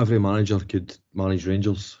 Not every manager could manage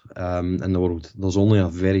Rangers in the world. There's only a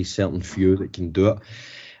very certain few that can do it.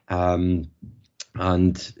 And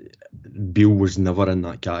Beale was never in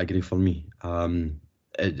that category for me.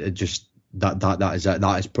 It just that is it.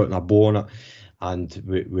 That is putting a bow on it, and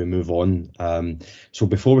we move on. So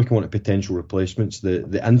before we come on to potential replacements,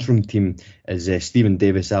 the interim team is Stephen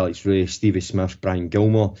Davis, Alex Ray, Stevie Smith, Brian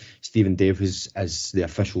Gilmore. Stephen Davis is the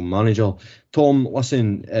official manager. Tom,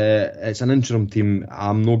 listen, it's an interim team.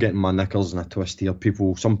 I'm not getting my knickers in a twist here.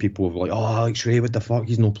 Some people are like, oh, Alex Ray, what the fuck?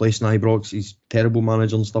 He's no place in Ibrox. He's terrible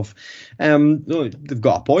manager and stuff. No, they've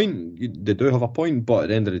got a point. They do have a point, but at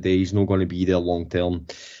the end of the day, he's not going to be there long term.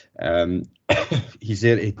 He's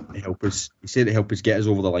there to help us. He's there to help us get us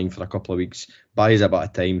over the line for a couple of weeks, buy us a bit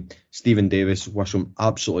of time. Stephen Davis, wish him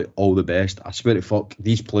absolutely all the best. I swear to fuck,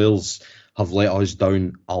 these players have let us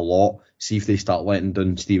down a lot. See if they start letting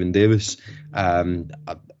down Stephen Davis.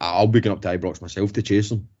 I'll be going up to Ibrox myself to chase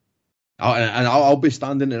them. I'll be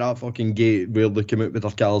standing at that fucking gate where they come out with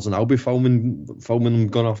their cars, and I'll be filming them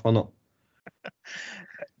going off on it.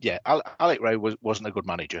 Yeah, Alex Ray wasn't a good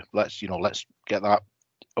manager. Let's get that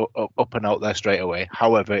up and out there straight away.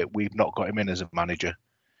 However, we've not got him in as a manager.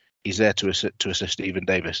 He's there to assist Stephen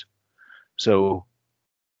Davis. So,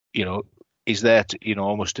 he's there to, he's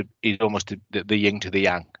almost the yin to the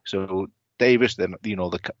yang. So Davis, then,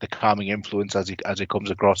 the calming influence as he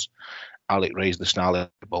comes across. Alex Ray's the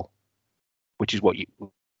snarlable, which is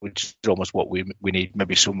almost what we need.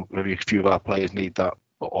 Maybe a few of our players need that,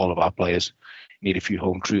 but all of our players need a few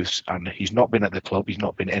home truths. And he's not been at the club. He's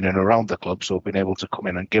not been in and around the club. So being able to come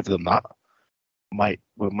in and give them that might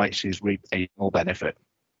see us reap a more benefit.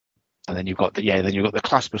 And then you've got the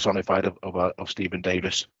class personified of Stephen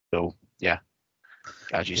Davis. So yeah,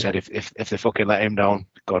 as you said, if they fucking let him down,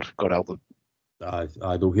 God help them.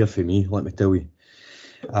 I don't hear from me. Let me tell you.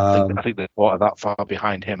 I think they're that far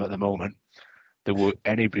behind him at the moment. There were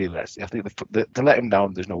anybody less. I think to let him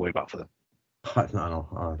down, there's no way back for them.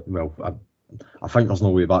 Well, I think there's no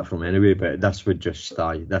way back from him anyway. But this would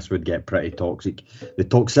this would get pretty toxic. The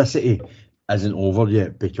toxicity isn't over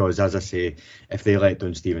yet, because, as I say, if they let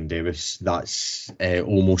down Stephen Davis, that's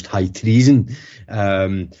almost high treason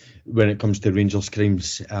when it comes to Rangers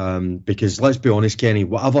crimes. Because let's be honest, Kenny,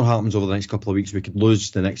 whatever happens over the next couple of weeks, we could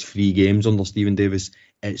lose the next 3 games under Stephen Davis.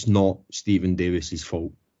 It's not Stephen Davis's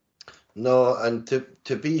fault. No, and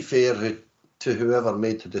to be fair to whoever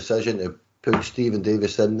made the decision to put Stephen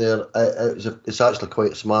Davis in there, it's actually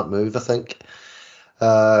quite a smart move, I think,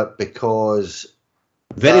 because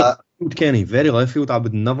Kenny, very left field. I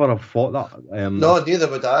would never have thought that. No, neither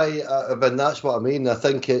would I. But that's what I mean. I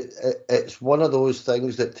think it's one of those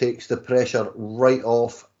things that takes the pressure right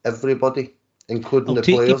off everybody, including the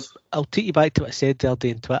players. I'll take you back to what I said the other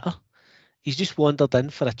day on Twitter. He's just wandered in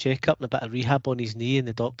for a checkup and a bit of rehab on his knee, and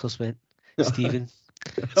the doctors went, Stephen,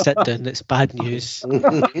 sit down. It's bad news.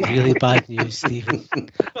 Really bad news, Stephen.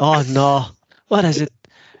 Oh no, what is it?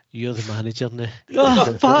 You're the manager now.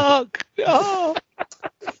 Oh fuck! Oh.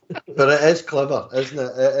 But it is clever, isn't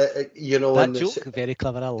it? That joke, very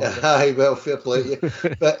clever. I love it. Aye, well, fair play to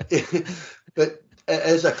you. But it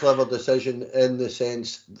is a clever decision in the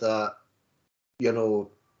sense that,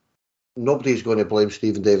 nobody's going to blame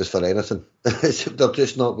Stephen Davis for anything. They're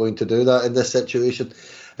just not going to do that in this situation.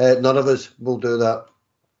 None of us will do that.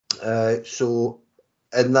 So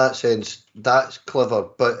in that sense, that's clever.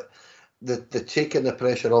 But the taking the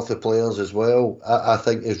pressure off the players as well, I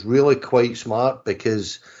think is really quite smart,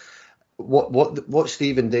 because what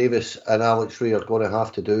Stephen Davis and Alex Ray are going to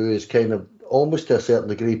have to do is kind of, almost to a certain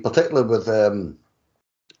degree, particularly with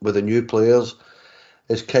the new players,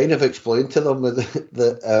 is kind of explain to them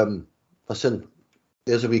that listen,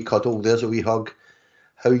 there's a wee cuddle, there's a wee hug,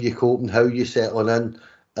 how you coping, how you settling in,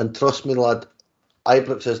 and trust me, lad,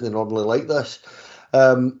 Ibrox isn't normally like this.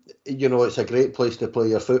 It's a great place to play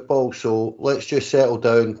your football, so let's just settle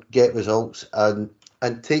down, get results, and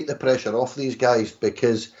take the pressure off these guys,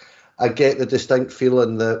 because I get the distinct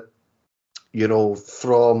feeling that,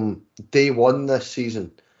 from day one this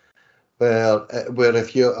season, where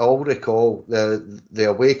if you all recall, the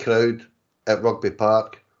away crowd at Rugby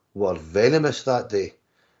Park were venomous that day.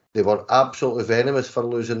 They were absolutely venomous for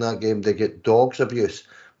losing that game. They get dogs abuse.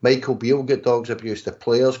 Michael Beale got dogs abuse. The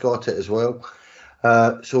players got it as well.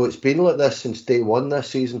 So it's been like this since day one this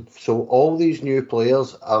season. So all these new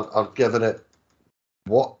players are giving it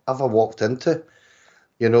what have I walked into?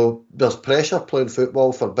 There's pressure playing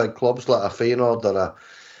football for big clubs like a Feyenoord or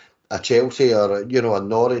a Chelsea or a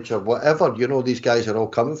Norwich or whatever. These guys are all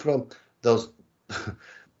coming from. There's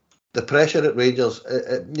the pressure at Rangers,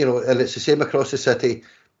 and it's the same across the city.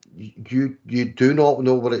 You do not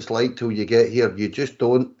know what it's like till you get here. You just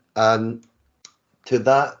don't. And to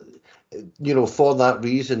that, for that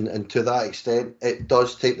reason and to that extent, it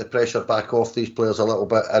does take the pressure back off these players a little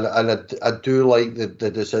bit. And I do like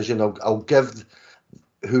the decision. I'll give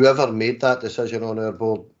whoever made that decision on our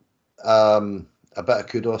board a bit of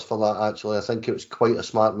kudos for that, actually. I think it was quite a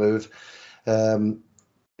smart move,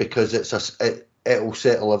 because it'll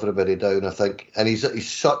settle everybody down, I think. And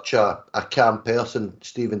he's such a calm person,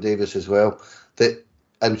 Stephen Davis, as well, that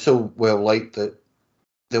I'm so well liked that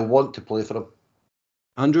they'll want to play for him.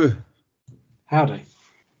 Andrew. Howdy.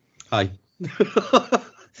 Hi.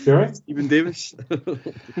 You all right? Stephen Davis.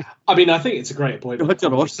 I mean, I think it's a great appointment. What's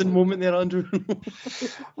your Austin moment there, Andrew?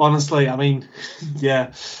 Honestly, I mean,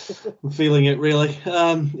 yeah, I'm feeling it really.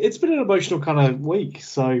 It's been an emotional kind of week,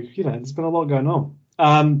 so there's been a lot going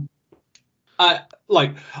on. I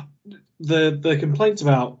like the complaints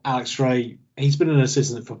about Alex Ray. He's been an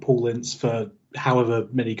assistant for Paul Ince for however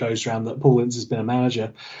many goes round that Paul Ince has been a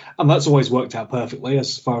manager, and that's always worked out perfectly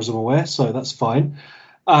as far as I'm aware. So that's fine.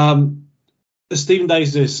 Stephen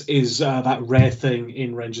Davis is that rare thing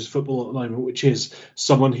in Rangers football at the moment, which is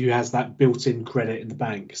someone who has that built-in credit in the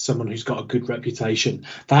bank, someone who's got a good reputation.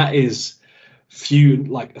 That is few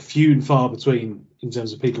and far between in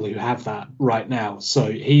terms of people who have that right now. So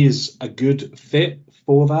he is a good fit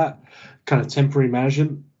for that kind of temporary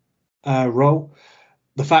management role.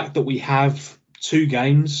 The fact that we have 2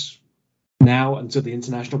 games now until the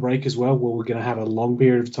international break as well, where we're going to have a long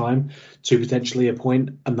period of time to potentially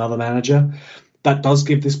appoint another manager, that does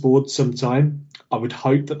give this board some time. I would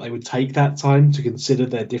hope that they would take that time to consider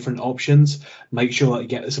their different options, make sure that they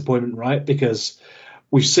get this appointment right, because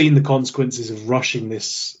we've seen the consequences of rushing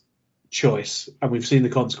this choice, and we've seen the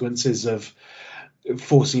consequences of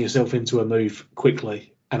forcing yourself into a move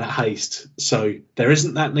quickly and at haste. So there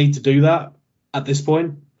isn't that need to do that at this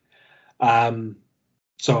point.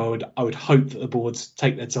 So I would hope that the boards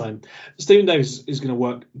take their time. Stephen Davis is going to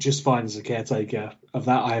work just fine as a caretaker. Of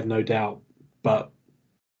that, I have no doubt. But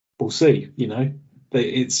we'll see.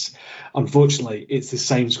 It's unfortunately it's the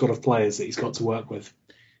same squad of players that he's got to work with.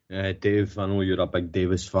 Dave, I know you're a big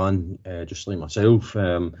Davis fan, just like myself,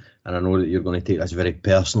 and I know that you're going to take this very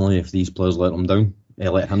personally if these players let him down.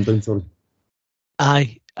 Sorry.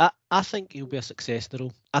 I think he'll be a success in the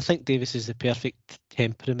role. I think Davis is the perfect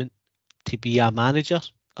temperament to be a manager,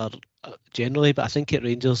 or generally, but I think at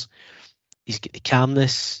Rangers, he's got the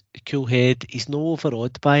calmness, the cool head. He's not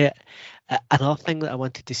overawed by it. Another thing that I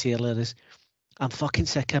wanted to say earlier is I'm fucking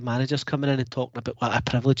sick of managers coming in and talking about what a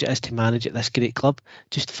privilege it is to manage at this great club.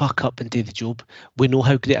 Just fuck up and do the job. We know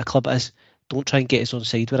how great a club it is. Don't try and get us on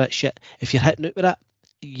side with that shit. If you're hitting out with that,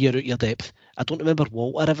 you're out your depth. I don't remember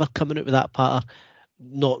Walter ever coming out with that patter.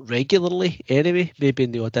 Not regularly, anyway, maybe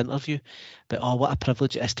in the odd interview, but what a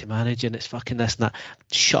privilege it is to manage, and it's fucking this and that.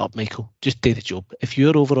 Shut up, Michael. Just do the job. If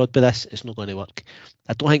you're overawed by this, it's not going to work.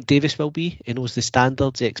 I don't think Davis will be. He knows the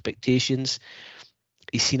standards, the expectations.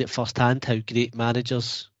 He's seen it firsthand how great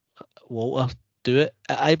managers, Walter, do it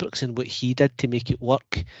at Ibrox and what he did to make it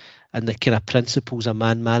work, and the kind of principles of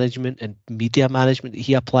man management and media management that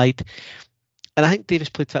he applied. And I think Davis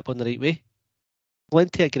played football in the right way.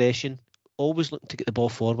 Plenty of aggression. Always looking to get the ball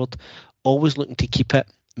forward, always looking to keep it,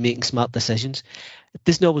 making smart decisions. It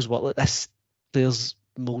doesn't always work like this. Players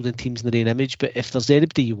moulding teams in their own image, but if there's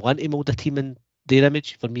anybody you want to mould a team in their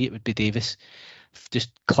image, for me it would be Davis.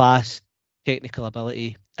 Just class, technical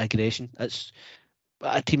ability, aggression. It's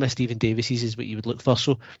a team of Stephen Davis's is what you would look for.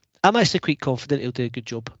 So I'm actually quite confident he'll do a good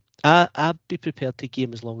job. I'd be prepared to give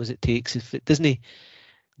him as long as it takes. If it doesn't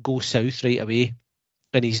go south right away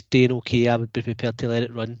and he's doing okay, I would be prepared to let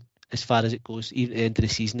it run as far as it goes, even at the end of the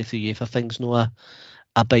season if the UEFA thing's no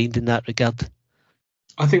a bind in that regard.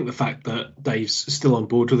 I think the fact that Dave's still on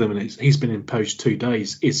board with him and he's been in post 2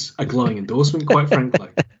 days is a glowing endorsement, quite frankly.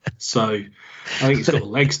 So I think he's got the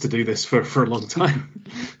legs to do this for a long time.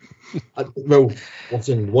 Well,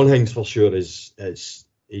 listen, one thing's for sure is it's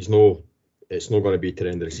not going to be to the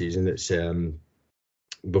end of the season. It's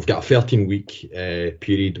we've got a 13-week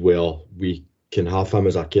period where we can have him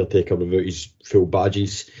as a caretaker without his full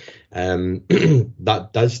badges. That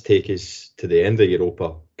does take us to the end of the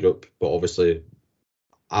Europa group, but obviously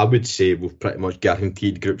I would say we've pretty much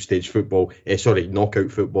guaranteed group stage football,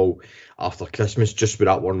 knockout football after Christmas, just with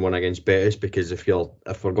that 1-1 against Betis, because if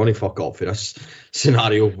we're going to fuck up for this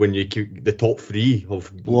scenario when you keep the top three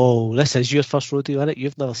of... Whoa, this is your first rodeo, isn't it?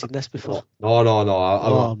 You've never seen this before.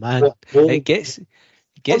 No. Man, it gets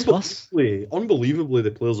worse. Unbelievably,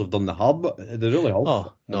 the players have done the hard, but they really have.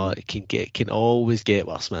 Oh, no, it can always get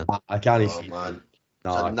worse, man. I can't see. Man.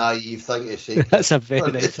 No. It's a naive thing to say. That's a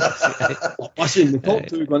very nice thing to say. Listen, the top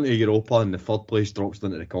two go into Europa and the third place drops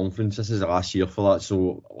into the conference. This is the last year for that,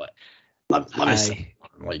 so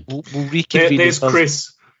We'll reconvene.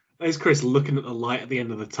 There's Chris looking at the light at the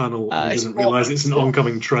end of the tunnel and doesn't realise it's an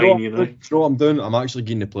oncoming train, you know. You know what I'm doing? I'm actually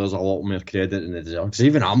giving the players a lot more credit than they deserve. Because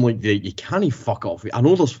even I'm like, you can't fuck up. I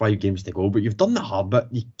know there's 5 games to go, but you've done the hard bit.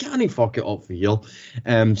 You can't fuck it up for here.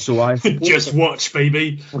 So I just watch,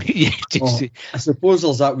 baby. I suppose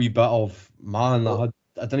there's that wee bit of, man, I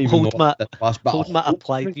didn't even know that last bit. Hold my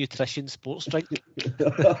applied nutrition sports drink.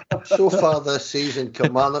 So far this season,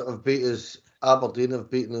 Kilmarnock have beat us, Aberdeen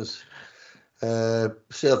have beaten us.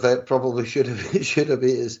 Servette probably should have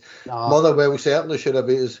beat us. Motherwell certainly should have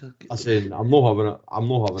beat us. I said, I'm not having it.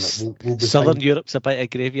 We'll be Southern fine. Europe's a bit of a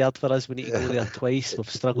graveyard for us. We need to go there twice. We've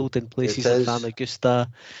struggled in places like Famagusta.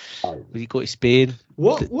 We go to Spain.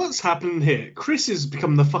 What's happening here? Chris has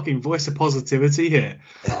become the fucking voice of positivity here.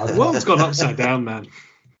 The world's gone upside down, man.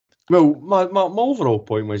 Well, my overall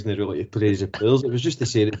point wasn't really to praise the players. It was just to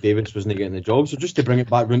say that Davis wasn't getting the job. So just to bring it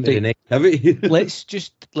back round to the negativity. let's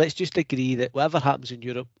just agree that whatever happens in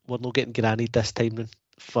Europe, we're not getting grannied this time round,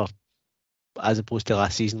 for as opposed to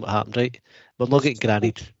last season. What happened, right? We're not getting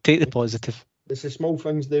grannied. Take the positive. It's the small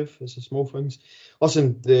things, Dave. It's the small things.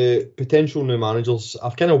 Listen, the potential new managers,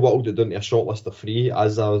 I've kind of whittled it down to a short list of 3,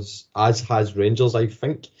 as has Rangers, I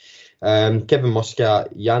think. Kevin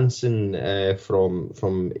Muscat, Janssen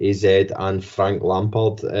from AZ, and Frank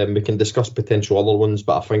Lampard. We can discuss potential other ones,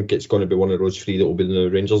 but I think it's going to be one of those 3 that will be the new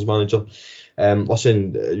Rangers manager.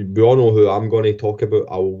 Listen, we all know who I'm going to talk about.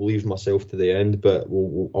 I will leave myself to the end, but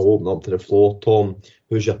I'll open up to the floor. Tom,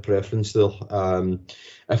 who's your preference there?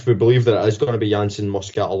 If we believe that it is going to be Janssen,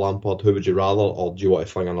 Muscat or Lampard, who would you rather, or do you want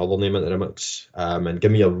to fling another name into the mix? And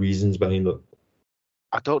give me your reasons behind it.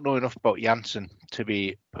 I don't know enough about Janssen to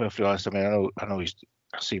be perfectly honest. I mean, I know I've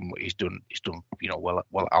seen what he's done. He's done, well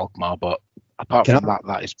at Alkmaar, but apart from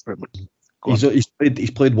that is pretty much.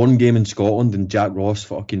 He's played 1 game in Scotland and Jack Ross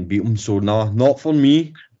fucking beat him. So nah, not for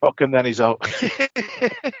me. Fucking then he's out.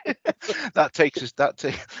 That takes us.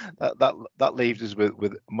 That leaves us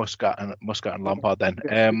with Muscat and Lampard. Then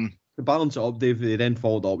to balance it up, Dave, they then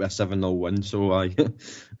followed up with a 7-0 win. So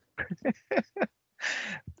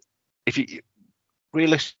if you.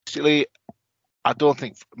 Realistically, I don't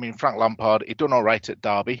think. I mean, Frank Lampard, he done all right at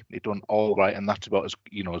Derby. He done all right, and that's about as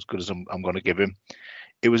good as I'm going to give him.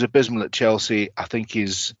 It was abysmal at Chelsea. I think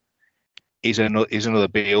he's another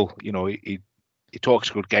BEALE. He talks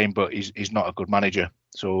a good game, but he's not a good manager.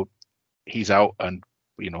 So he's out, and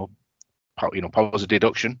powers of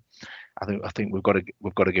deduction. I think we've got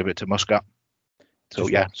to give it to Muscat. So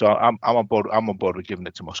yeah, so I'm on board. I'm on board with giving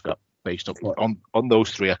it to Muscat based on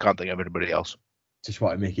those 3. I can't think of anybody else. Just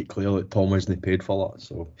want to make it clear that Tom wasn't paid for that.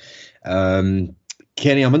 So,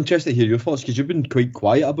 Kenny, I'm interested to hear your thoughts because you've been quite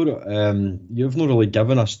quiet about it. You've not really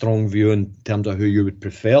given a strong view in terms of who you would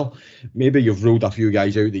prefer. Maybe you've ruled a few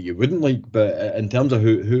guys out that you wouldn't like, but in terms of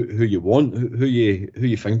who you want, who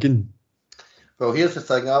you thinking? Well, here's the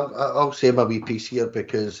thing. I'll say my wee piece here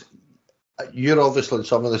because you're obviously in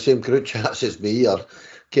some of the same group chats as me, or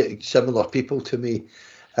similar people to me.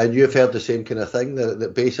 And you've heard the same kind of thing,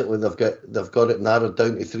 that basically they've got it narrowed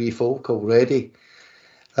down to 3 folk already.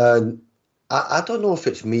 And I don't know if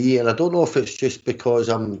it's me, and I don't know if it's just because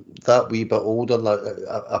I'm that wee bit older and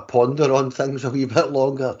I ponder on things a wee bit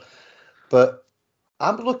longer. But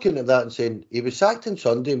I'm looking at that and saying, he was sacked on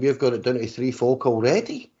Sunday and we've got it down to 3 folk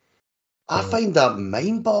already. I find that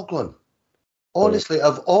mind-boggling. Honestly,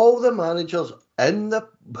 of all the managers in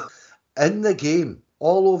the game,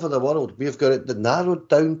 all over the world, we've got it narrowed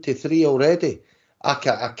down to 3 already. I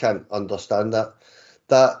can't understand that.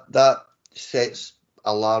 That sets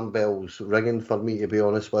alarm bells ringing for me, to be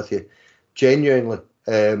honest with you. Genuinely,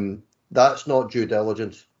 that's not due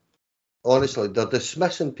diligence. Honestly, they're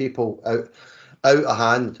dismissing people out of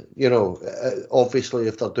hand. Obviously,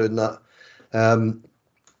 if they're doing that.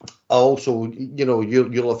 Also,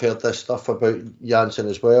 you'll have heard this stuff about Janssen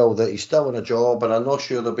as well, that he's still in a job, and I'm not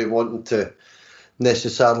sure they'll be wanting to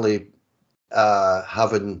necessarily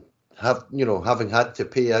having had to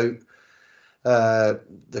pay out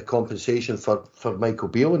the compensation for Michael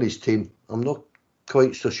Beale and his team. I'm not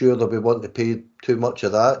quite so sure they'll be wanting to pay too much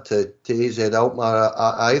of that to AZ Alkmaar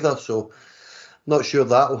either, so not sure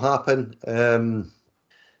that'll happen.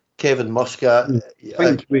 Kevin Muscat.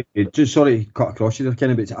 I think just sorry to cut across you there,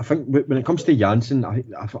 Kenny, but I think when it comes to Janssen, I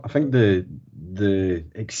think the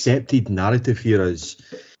accepted narrative here is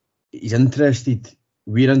he's interested,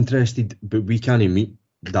 we're interested, but we can't meet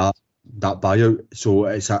that buyout. So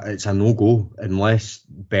it's a no-go unless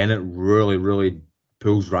Bennett really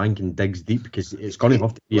pulls rank and digs deep, because it's going to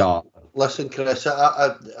have to be a... Listen, Chris,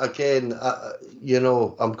 again,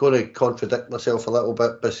 I'm going to contradict myself a little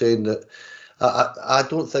bit by saying that I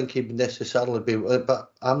don't think he'd necessarily be,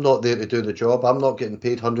 but I'm not there to do the job. I'm not getting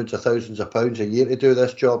paid hundreds of thousands of pounds a year to do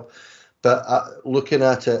this job. But looking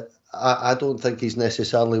at it, I don't think he's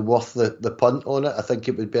necessarily worth the punt on it. I think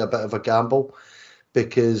it would be a bit of a gamble,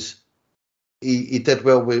 because he did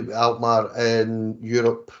well with Alkmaar in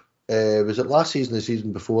Europe. Was it last season, the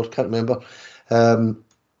season before? Can't remember.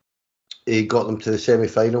 He got them to the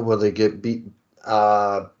semi-final where they get beat.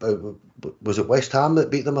 Was it West Ham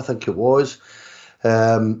that beat them? I think it was.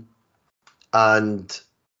 And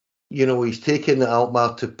he's taken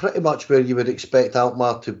Alkmaar to pretty much where you would expect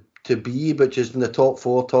Alkmaar to be, which is in the top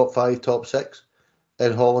 4, top 5, top 6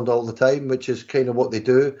 in Holland all the time, which is kind of what they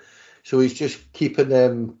do. So he's just keeping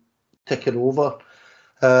them ticking over.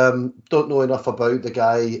 Don't know enough about the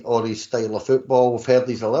guy or his style of football. We've heard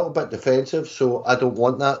he's a little bit defensive, so I don't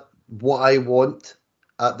want that. What I want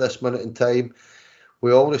at this minute in time,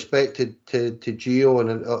 we all respected to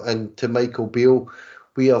Gio and to Michael Beale.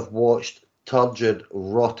 We have watched turgid,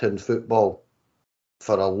 rotten football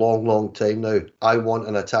for a long time now. I want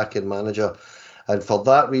an attacking manager, and for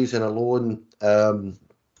that reason alone,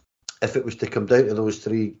 if it was to come down to those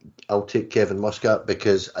 3, I'll take Kevin Muscat,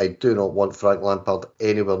 because I do not want Frank Lampard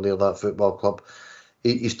anywhere near that football club.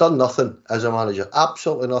 He's done nothing as a manager,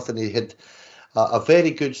 absolutely nothing. He had a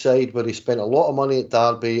very good side where he spent a lot of money at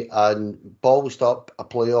Derby and ballsed up a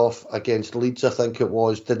playoff against Leeds, I think it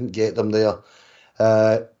was, didn't get them there.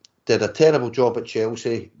 Did a terrible job at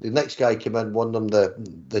Chelsea. The next guy came in, won them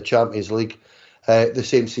the Champions League the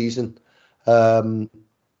same season.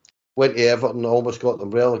 Went to Everton, almost got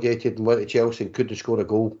them relegated, and went to Chelsea and couldn't score a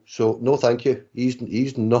goal. So no, thank you.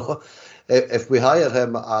 He's not. If we hire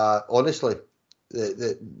him, honestly,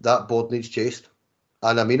 that board needs chased,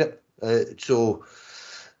 and I mean it. So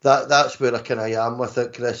that's where I kind of am with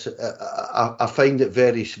it, Chris. I find it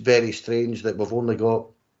very, very strange that we've only got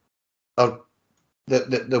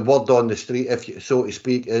the word on the street, if you, so to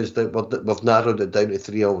speak, is that we've narrowed it down to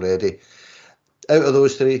 3 already. Out of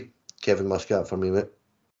those 3, Kevin Muscat for me, mate.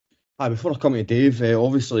 Before I come to Dave,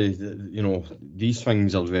 obviously, these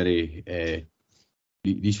things are very...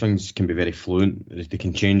 These things can be very fluent. They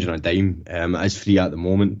can change on a dime. It is free at the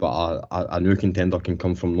moment, but a new contender can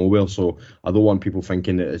come from nowhere. So I don't want people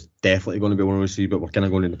thinking that it's definitely going to be one of those 3, but we're kind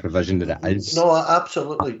of going in the provision that it is. No,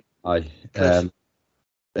 absolutely. Aye.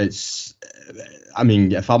 It's... I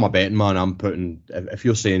mean, if I'm a betting man, I'm putting... If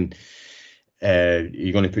you're saying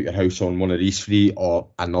you're going to put your house on one of these 3 or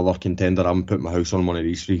another contender, I'm putting my house on one of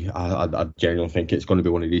these 3. I genuinely think it's going to be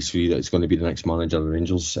one of these 3 that's going to be the next manager of the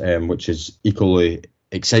Rangers, which is equally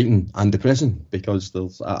exciting and depressing, because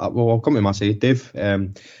there's I'll come to my side, Dave.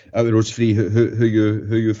 Out of those 3, who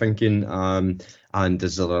you thinking, and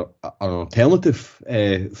is there an alternative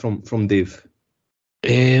from Dave?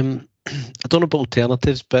 I don't know about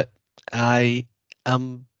alternatives, but I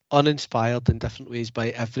am uninspired in different ways by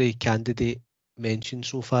every candidate mentioned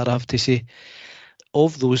so far, I have to say.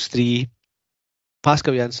 Of those 3,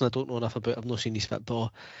 Pascal Janssen, I don't know enough about. I've not seen his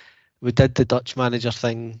football. We did the Dutch manager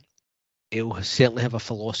thing. He'll certainly have a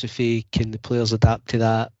philosophy. Can the players adapt to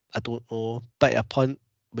that? I don't know. Bit of a punt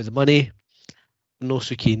with the money. I'm not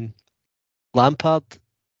so keen. Lampard,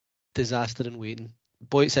 disaster in waiting.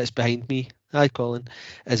 Boy sits behind me, hi Colin,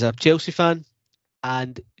 is a Chelsea fan,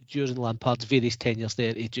 and during Lampard's various tenures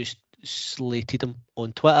there, he just slated him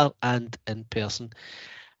on Twitter and in person.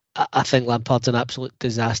 I think Lampard's an absolute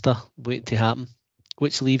disaster waiting to happen,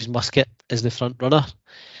 which leaves Muscat as the front runner.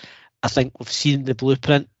 I think we've seen the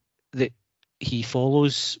blueprint that he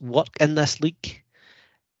follows work in this league.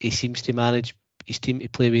 He seems to manage his team to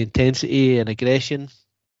play with intensity and aggression.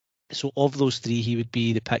 So of those three, he would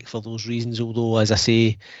be the pick for those reasons, although, as I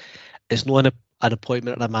say, it's not an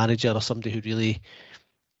appointment or a manager or somebody who really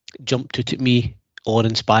jumped out at me or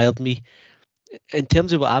inspired me. In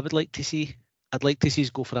terms of what I would like to see, I'd like to see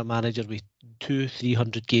us go for a manager with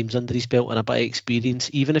 200-300 games under his belt and a bit of experience,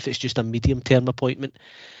 even if it's just a medium-term appointment.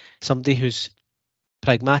 Somebody who's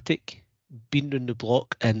pragmatic, been round the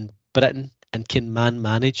block in Britain and can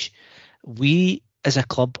manage. We, as a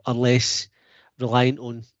club, are less reliant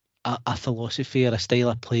on a philosophy or a style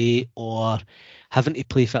of play or having to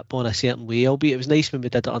play football in a certain way, albeit it was nice when we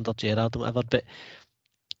did it under Gerrard and whatever, but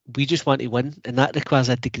we just want to win, and that requires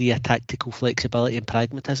a degree of tactical flexibility and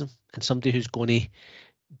pragmatism, and somebody who's going to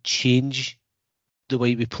change the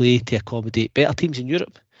way we play to accommodate better teams in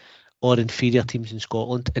Europe or inferior teams in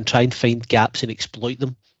Scotland and try and find gaps and exploit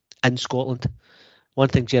them in Scotland. One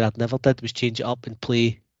thing Gerrard never did was change it up and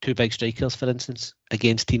play two big strikers, for instance,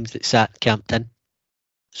 against teams that sat camped in.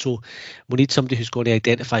 So we need somebody who's going to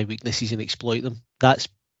identify weaknesses and exploit them. That's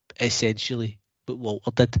essentially what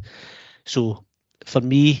Walter did. So for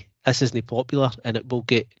me, this isn't popular, and it will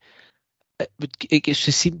get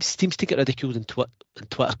seems to get ridiculed in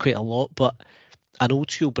Twitter quite a lot. But an old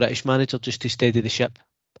school British manager just to steady the ship,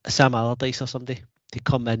 Sam Allardyce or somebody, to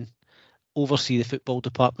come in, oversee the football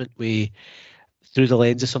department through the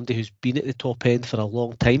lens of somebody who's been at the top end for a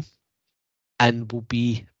long time and will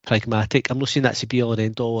be pragmatic. I'm not saying that's the be all and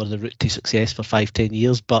end all or the route to success for 5-10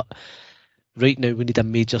 years, but right now we need a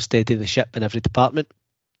major steady the ship in every department.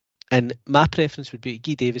 And my preference would be to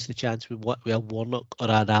give Davis the chance with a Warnock or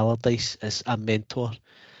an Allardyce as a mentor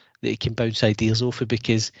that he can bounce ideas off of,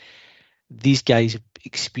 because these guys have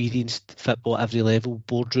experienced football at every level,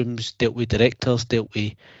 boardrooms, dealt with directors, dealt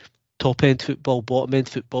with top-end football, bottom-end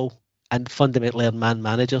football, and fundamentally are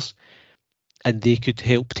managers. And they could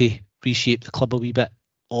help to reshape the club a wee bit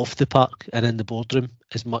off the park and in the boardroom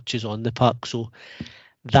as much as on the park. So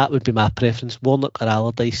that would be my preference, Warnock or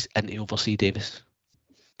Allardyce, and to oversee Davis.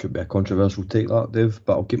 Could be a controversial take, that, Dave,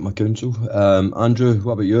 but I'll keep my counsel. Andrew,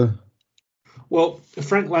 what about you? Well,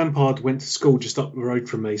 Frank Lampard went to school just up the road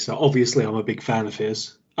from me, so obviously I'm a big fan of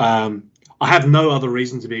his. I have no other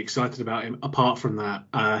reason to be excited about him apart from that.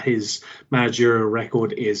 His managerial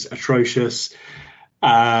record is atrocious. He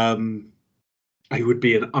would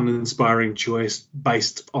be an uninspiring choice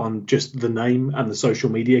based on just the name and the social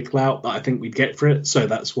media clout that I think we'd get for it. So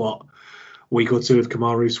that's what a week or two of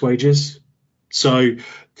Kamaru's wages. So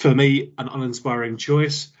for me, an uninspiring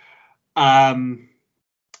choice. Kevin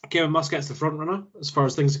Muscat's the front runner as far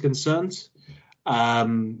as things are concerned.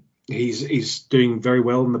 He's doing very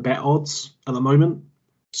well in the bet odds at the moment,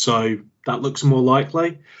 so that looks more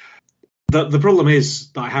likely. The problem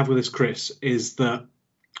is that I have with this, Chris, is that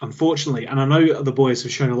unfortunately, and I know the boys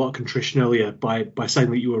have shown a lot of contrition earlier by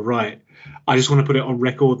saying that you were right. I just want to put it on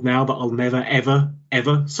record now that I'll never, ever,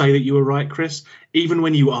 ever say that you were right, Chris, even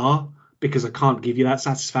when you are, because I can't give you that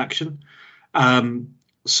satisfaction.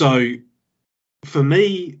 So for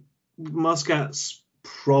me, Muscat's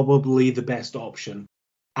probably the best option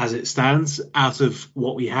as it stands out of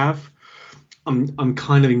what we have. I'm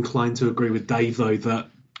kind of inclined to agree with Dave, though, that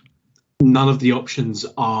none of the options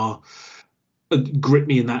are grip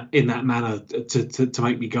me in that manner to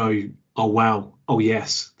make me go, oh wow, oh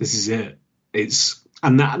yes, this is it.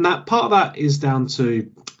 And that part of that is down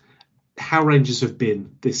to how Rangers have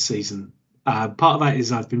been this season. Part of that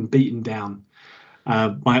is I've been beaten down.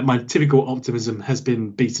 My typical optimism has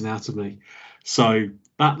been beaten out of me, so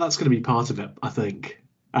that's going to be part of it, I think.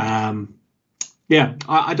 I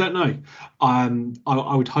don't know.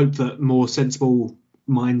 I would hope that more sensible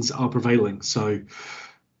minds are prevailing. So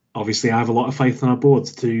obviously, I have a lot of faith in our board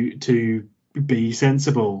to be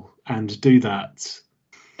sensible and do that.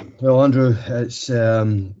 Well, Andrew, it's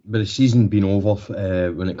with the season being over,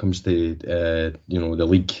 when it comes to the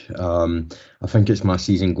league, I think it's my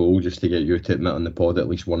season goal just to get you to admit on the pod at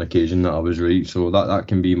least one occasion that I was right. So that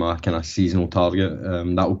can be my kind of seasonal target.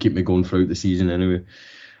 That will keep me going throughout the season anyway.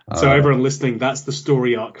 So everyone listening, that's the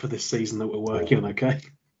story arc for this season that we're working on. Okay.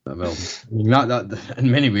 Well, I mean, that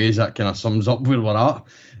in many ways that kind of sums up where we're at.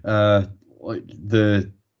 Like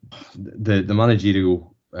the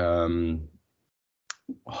managerial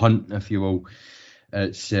hunt, if you will,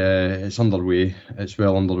 It's underway. It's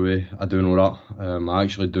well underway. I do know that. I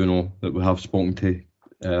actually do know that we have spoken to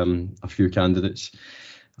a few candidates.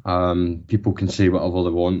 People can say whatever they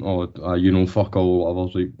want, or fuck all,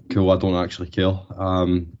 whatever. Like, cool, I don't actually care.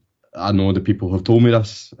 I know the people have told me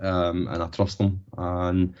this, and I trust them,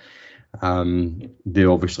 and they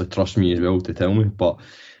obviously trust me as well to tell me. But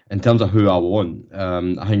in terms of who I want,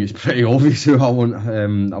 I think it's pretty obvious who I want.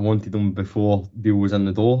 I wanted them before Beale was in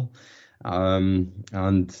the door. And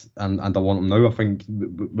I want them now. I think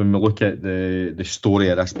when we look at the story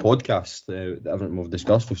of this podcast, everything we've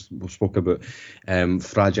discussed, we've spoke about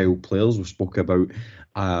fragile players. We've spoke about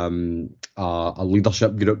a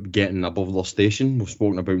leadership group getting above their station. We've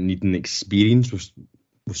spoken about needing experience.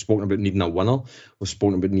 We've spoken about needing a winner. We've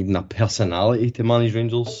spoken about needing a personality to manage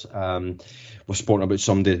Rangers. We've spoken about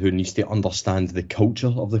somebody who needs to understand the culture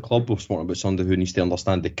of the club. We've spoken about somebody who needs to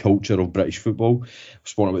understand the culture of British football. We've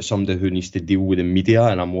spoken about somebody who needs to deal with the media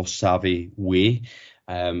in a more savvy way.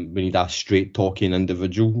 We need a straight talking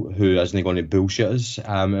individual who isn't going to bullshit us,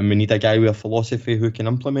 and we need a guy with a philosophy who can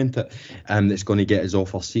implement it, that's going to get us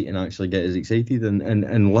off our seat and actually get us excited.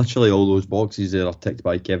 And literally all those boxes there are ticked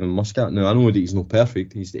by Kevin Muscat. Now I know that he's not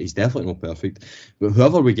perfect. He's definitely not perfect. But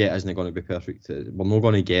whoever we get isn't going to be perfect. We're not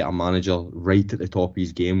going to get a manager right at the top of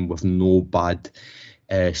his game with no bad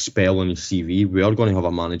spell on his CV. We are going to have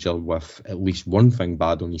a manager with at least one thing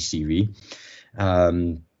bad on his CV.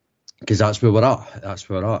 Because that's where we're at.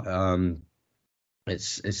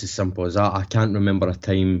 It's as simple as that. I can't remember a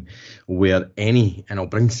time where and I'll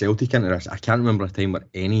bring Celtic into this, I can't remember a time where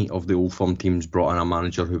any of the Old Firm teams brought in a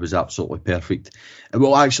manager who was absolutely perfect.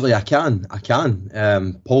 Well, actually, I can.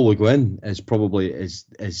 Paul Le Guen is probably as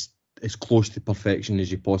close to perfection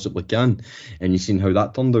as you possibly can, and you've seen how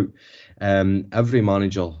that turned out. Every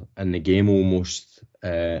manager in the game almost,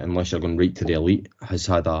 unless you're going right to the elite, has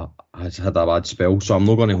had a bad spell. So I'm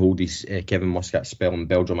not going to hold his Kevin Muscat spell in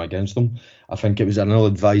Belgium against him. I think it was an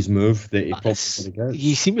ill-advised move that he probably gets.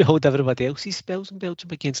 You seem to hold everybody else's spells in Belgium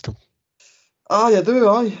against him. Aye, I do.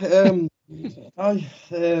 Aye.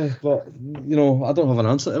 But I don't have an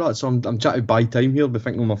answer to that, so I'm trying to buy time here by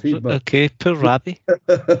thinking on my feet. But okay, poor Rabbi,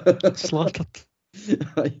 slaughtered.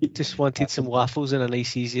 Just wanted some waffles and a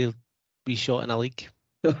nice easy wee shot in a league.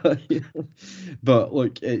 But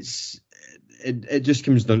look, it just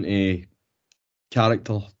comes down to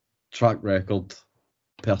character, track record,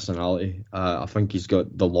 personality. I think he's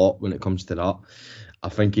got the lot when it comes to that. I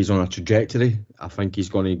think he's on a trajectory. I think he's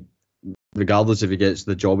going to, regardless if he gets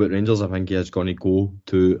the job at Rangers, I think he is going to go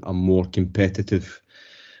to a more competitive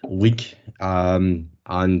league. And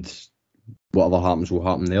whatever happens will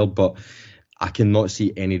happen there. But I cannot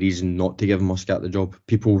see any reason not to give Muscat the job.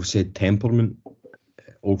 People have said temperament.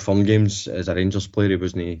 Old Firm games, as a Rangers player, he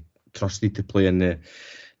wasn't trusted to play in the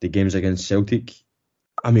games against Celtic.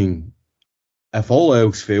 I mean, if all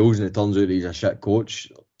else fails and it turns out he's a shit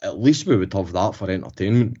coach, at least we would have that for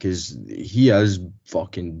entertainment, because he is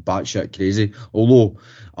fucking batshit crazy. Although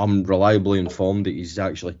I'm reliably informed that he's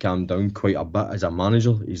actually calmed down quite a bit as a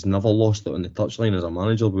manager. He's never lost it on the touchline as a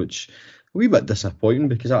manager, which a wee bit disappointing,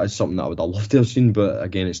 because that is something that I would have loved to have seen. But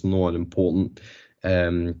again, it's not an important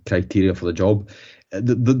criteria for the job.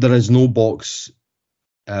 There is no box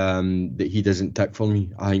that he doesn't tick for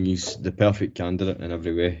me. I think he's the perfect candidate in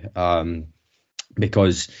every way,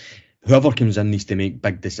 because whoever comes in needs to make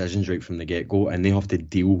big decisions right from the get-go, and they have to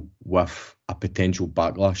deal with a potential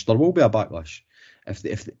backlash. There will be a backlash.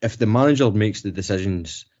 If the manager makes the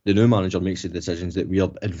decisions, the new manager makes the decisions that we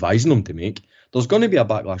are advising them to make, there's going to be a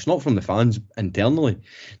backlash, not from the fans, internally.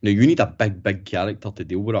 Now, you need a big character to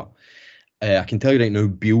deal with it. I can tell you right now,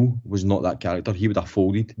 Beale was not that character. He would have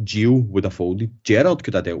folded. Gio would have folded. Gerrard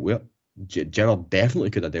could have dealt with it. Gerrard definitely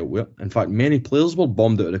could have dealt with it. In fact, many players were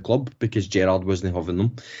bombed out of the club because Gerrard wasn't having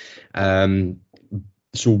them.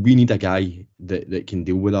 So we need a guy that can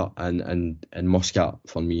deal with that, and Muscat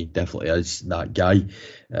for me definitely is that guy.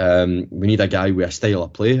 We need a guy with a style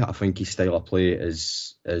of play. I think his style of play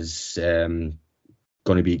is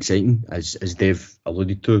going to be exciting, as Dave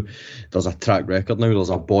alluded to. There's a track record now. There's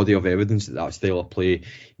a body of evidence that style of play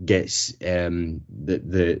gets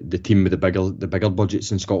the team with the bigger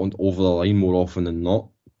budgets in Scotland over the line more often than not.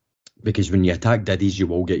 Because when you attack Diddy's, you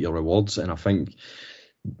will get your rewards, and I think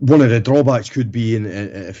one of the drawbacks could be,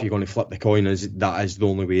 if you're going to flip the coin, is that is the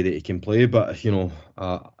only way that he can play. But if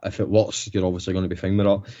it works, you're obviously going to be fine with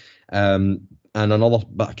that. And another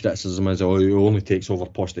bit of criticism is he only takes over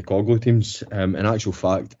Postecoglou teams. In actual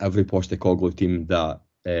fact, every Postecoglou team that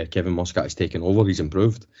Kevin Muscat has taken over, he's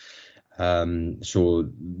improved. So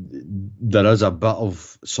there is a bit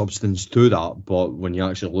of substance to that, but when you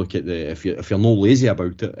actually look at if you're not lazy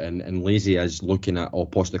about it, and lazy is looking at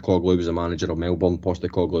Postecoglou was a manager of Melbourne,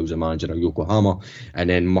 Postecoglou was a manager of Yokohama,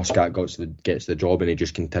 and then Muscat gets the job and he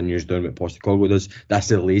just continues doing what Postecoglou does. That's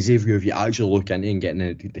the lazy view. If you actually look into it and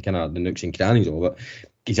getting the kind of the nooks and crannies of it,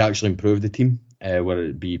 he's actually improved the team. Whether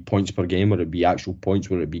it be points per game, whether it be actual points,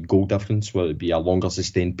 whether it be goal difference, whether it be a longer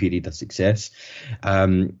sustained period of success.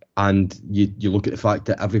 And you look at the fact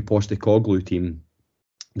that every Postecoglou team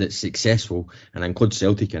that's successful, and I include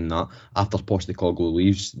Celtic in that, after Postecoglou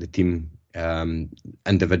leaves, the team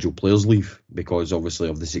individual players leave because obviously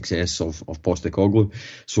of the success of Postecoglou.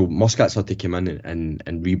 So Muscat's had to come in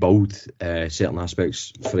and rebuild certain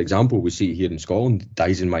aspects. For example, we see it here in Scotland,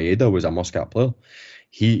 Daisen Maeda was a Muscat player.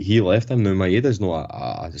 He left him. Now Maeda's not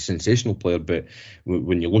a sensational player, but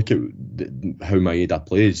when you look at how Maeda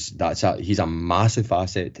plays, he's a massive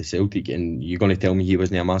asset to Celtic. And you're going to tell me he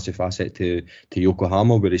wasn't a massive asset to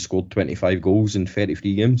Yokohama, where he scored 25 goals in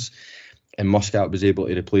 33 games, and Muscat was able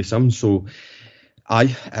to replace him. So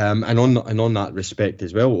and on that respect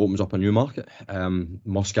as well, it opens up a new market.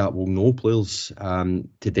 Muscat will know players.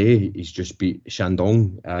 Today he's just beat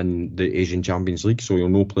Shandong in the Asian Champions League, so he'll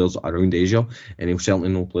know players around Asia, and he'll certainly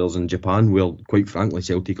know players in Japan. Well, quite frankly,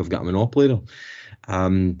 Celtic have got a monopoly there.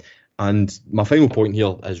 And my final point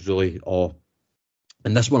here is really,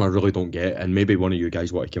 and this one I really don't get, and maybe one of you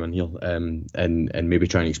guys want to come in here and maybe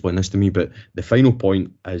try and explain this to me, but the final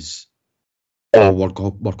point is,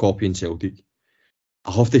 we're copying Celtic.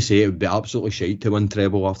 I have to say, it would be absolutely shite to win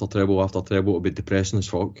treble after treble after treble. It would be depressing as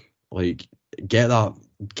fuck. Like, get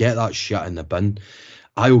that shit in the bin.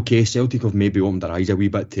 Okay, Celtic have maybe opened their eyes a wee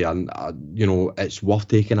bit to, and it's worth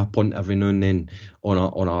taking a punt every now and then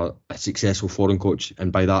on a successful foreign coach.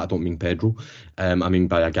 And by that, I don't mean Pedro. I mean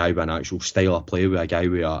by a guy with an actual style of play, with a guy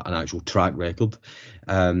with an actual track record.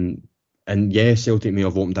 And yeah, Celtic may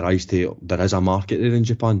have opened their eyes to there is a market there in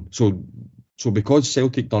Japan. So because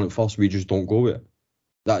Celtic done it first, we just don't go with it.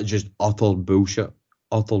 That's just utter bullshit.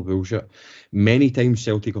 Many times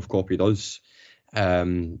Celtic have copied us.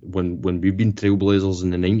 When we've been trailblazers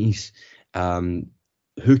in the 90s,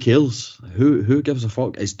 who cares? Who gives a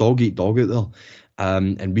fuck? It's dog eat dog out there,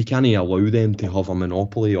 and we can't allow them to have a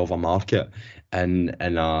monopoly of a market and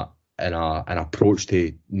an approach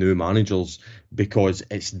to new managers because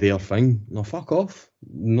it's their thing. No, fuck off.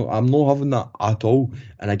 No, I'm not having that at all.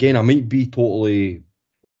 And again, I might be totally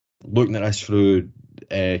looking at this through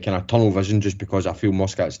kind of tunnel vision just because I feel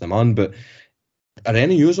Muscat's the man, but are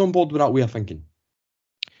any of you on board with that way of thinking?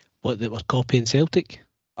 What, that we're copying Celtic?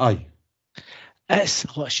 Aye. It's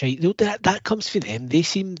a lot of shite. That comes from them. They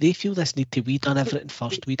feel this need to, we done everything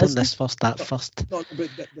first, we done this first, that first. No,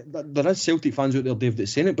 but there is Celtic fans out there, Dave,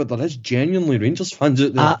 that's saying it, but there is genuinely Rangers fans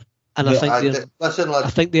out there. And I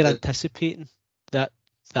think they're anticipating that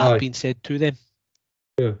being said to them.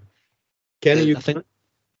 Yeah. Kenny,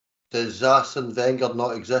 does Zas and Wenger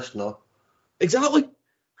not exist now? Exactly.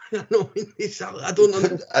 No, exactly. I don't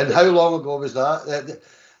know. And how long ago was that?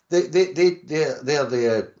 They're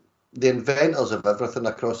the inventors of everything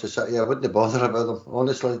across the city. I wouldn't bother about them,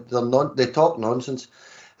 honestly. They talk nonsense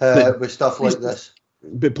with stuff like this.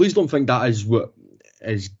 But please don't think that is what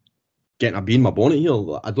is getting a bee in my bonnet here.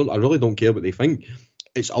 I really don't care what they think.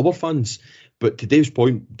 It's our fans. But to Dave's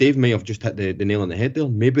point, Dave may have just hit the nail on the head there.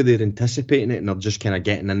 Maybe they're anticipating it and they're just kind of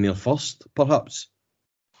getting in there first, perhaps.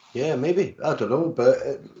 Yeah, maybe. I don't know. But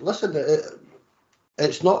listen,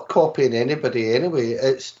 it's not copying anybody anyway.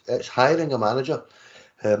 It's hiring a manager.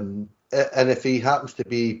 And if he happens to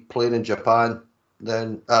be playing in Japan,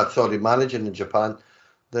 then managing in Japan,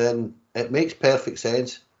 then it makes perfect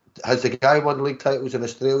sense. Has the guy won league titles in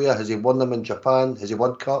Australia? Has he won them in Japan? Has he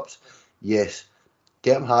won cups? Yes.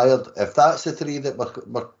 Get him hired. If that's the three that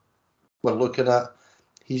we're looking at,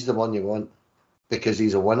 he's the one you want because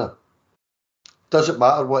he's a winner. Doesn't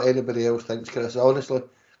matter what anybody else thinks, Chris, honestly.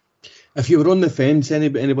 If you were on the fence,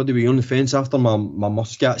 anybody be on the fence after my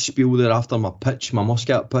Muscat spiel there, after my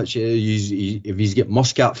Muscat pitch, if he's got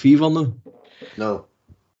Muscat fever now? No.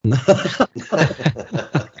 Can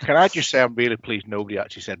I just say I'm really pleased nobody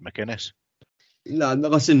actually said McInnes? No,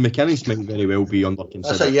 listen, McInnes might very well be under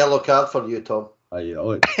consideration. That's a yellow card for you, Tom.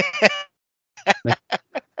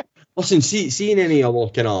 Listen, see in any other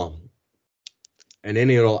kind of in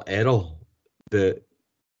any other era that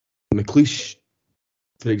McLeish,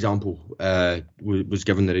 for example, was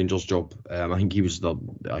given the Rangers job. I think he was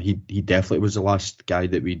he definitely was the last guy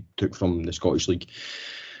that we took from the Scottish League.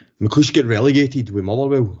 McLeish get relegated with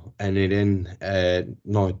Motherwell, and then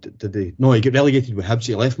he got relegated with Hibs.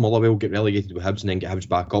 He left Motherwell, get relegated with Hibs, and then get Hibs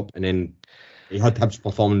back up, and then he had Hibs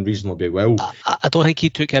performing reasonably well. I don't think he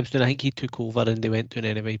took Hibs down. I think he took over and they went down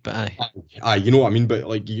anyway. But aye, you know what I mean. But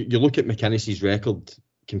like you look at McInnes's record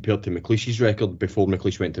compared to McLeish's record before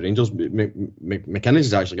McLeish went to Rangers. McInnes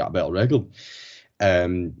has actually got a better record.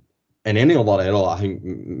 In any other era, I think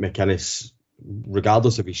McInnes,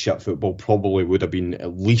 regardless of his shit football, probably would have been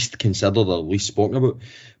at least considered or at least spoken about.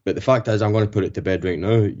 But the fact is, I'm going to put it to bed right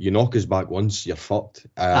now. You knock us back once, you're fucked.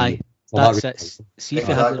 aye, that's it. See, if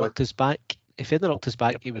he hadn't knocked us back,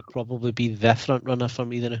 he would probably be the front runner for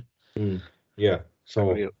me now. Yeah,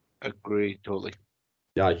 so agree totally.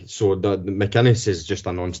 Yeah, so the McInnes is just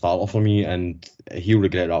a non-starter for me, and he'll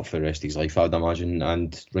regret that for the rest of his life, I'd imagine,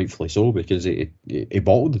 and rightfully so, because he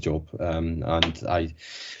bottled the job.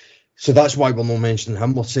 So that's why we're not mentioning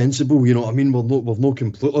him. We're sensible, you know what I mean. We've not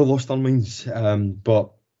completely lost our minds,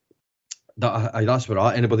 but that's where we're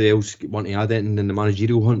at. Anybody else want to add anything in the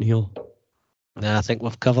managerial hunt here? Nah, I think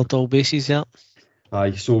we've covered all bases, yeah.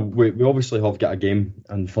 Aye, so we obviously have got a game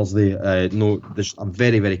on Thursday. No, there's a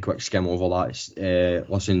very, very quick skim over that.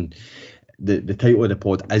 Listen, the title of the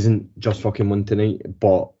pod isn't just fucking win tonight,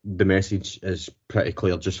 but the message is pretty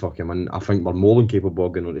clear, just fucking win. I think we're more than capable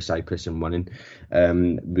of going on to Cyprus and winning.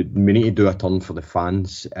 We need to do a turn for the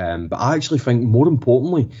fans. But I actually think, more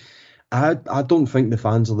importantly, I don't think the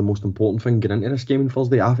fans are the most important thing getting into this game on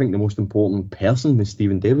Thursday. I think the most important person is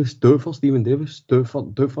Stephen Davis. Do it for Stephen Davis. Do it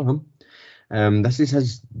for him. This is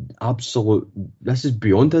his absolute. This is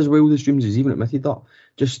beyond his wildest dreams. He's even admitted that.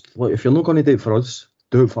 Just like, if you're not going to do it for us,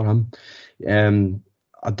 do it for him.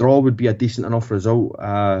 A draw would be a decent enough result,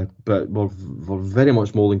 but we're very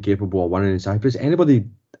much more than capable of winning in Cyprus. Anybody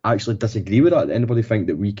actually disagree with that? Anybody think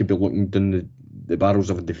that we could be looking down the barrels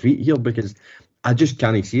of a defeat here? Because I just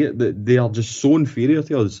can't see it. That they are just so inferior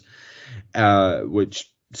to us, which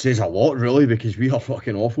says a lot, really, because we are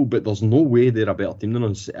fucking awful, but there's no way they're a better team than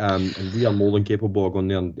us, and we are more than capable of going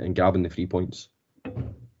there and grabbing the 3 points.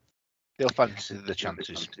 They'll fancy the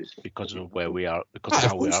chances because of where we are, because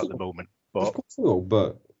of how we are at the moment. But of course they will,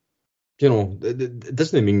 but you know, it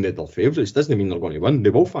doesn't mean that they're favourites. It doesn't mean they're going to win. They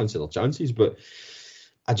will fancy their chances, but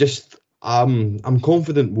I'm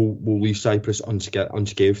confident we'll leave Cyprus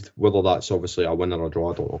unscathed. Whether that's obviously a win or a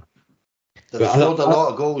draw, I don't know. They've scored a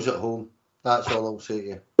lot of goals at home. That's all I'll say to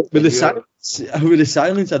you. With the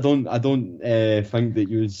silence, I don't think that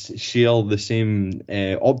you would share the same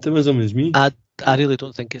optimism as me. I really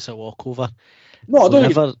don't think it's a walkover. No, I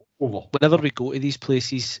don't. Whenever we go to these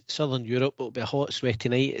places, Southern Europe, it'll be a hot, sweaty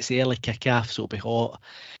night. It's the early kick-off, so it'll be hot.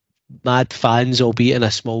 Mad fans, albeit in a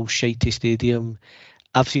small, shitey stadium.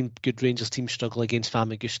 I've seen good Rangers teams struggle against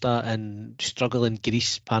Famagusta and struggle in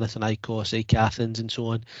Greece, Panathinaikos, AEK Athens and so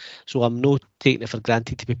on. So I'm not taking it for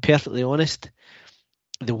granted, to be perfectly honest.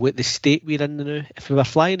 The state we're in now, if we were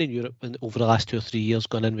flying in Europe over the last 2 or 3 years,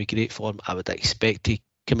 going in with great form, I would expect to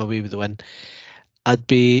come away with the win. I'd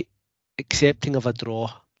be accepting of a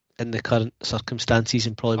draw in the current circumstances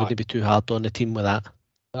and probably wouldn't be too hard on the team with that.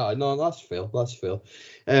 No, that's fair.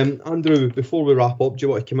 Andrew, before we wrap up, do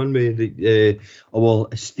you want to come in with our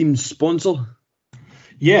esteemed sponsor?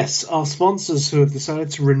 Yes, our sponsors who have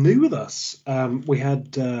decided to renew with us. We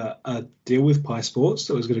had a deal with Pie Sports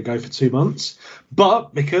that was going to go for 2 months,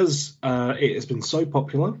 but because it has been so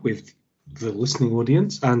popular with the listening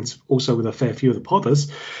audience and also with a fair few of the podders,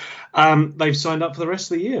 they've signed up for the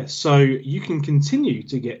rest of the year. So you can continue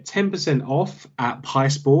to get 10% off at Pie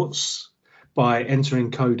Sports by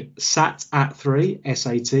entering code SAT@3,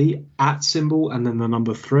 SAT, at symbol, and then the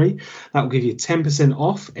number 3. That will give you 10%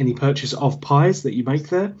 off any purchase of pies that you make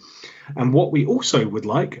there. And what we also would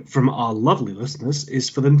like from our lovely listeners is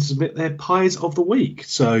for them to submit their pies of the week.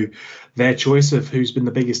 So their choice of who's been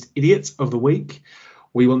the biggest idiot of the week.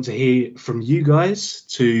 We want to hear from you guys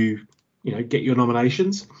to, get your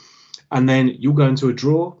nominations. And then you'll go into a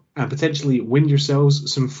draw and potentially win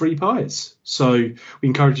yourselves some free pies. So we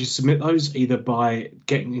encourage you to submit those either by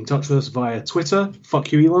getting in touch with us via Twitter,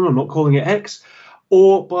 fuck you Elon, I'm not calling it X,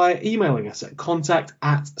 or by emailing us at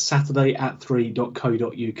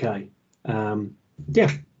contact@saturday@3.co.uk.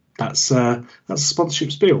 That's a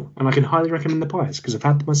sponsorship spiel, and I can highly recommend the pies because I've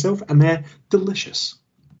had them myself and they're delicious.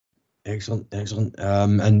 Excellent.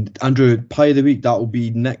 And Andrew, pie of the week, that will be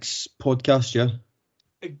next podcast, yeah?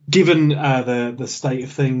 Given the state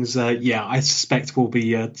of things, I suspect we'll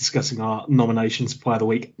be discussing our nominations for Pie of the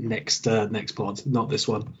Week next pod, not this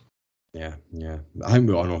one. Yeah. I think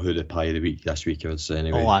we all know who the Pie of the Week this week is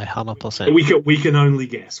anyway. Oh, 100%. We can only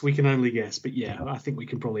guess, but yeah, I think we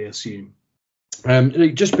can probably assume.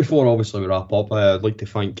 Right, just before obviously we wrap up, I'd like to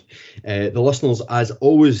thank the listeners as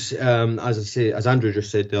always. As Andrew just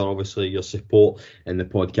said there, obviously your support in the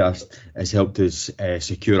podcast has helped us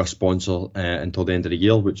secure a sponsor until the end of the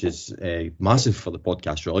year, which is massive for the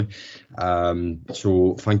podcast, really.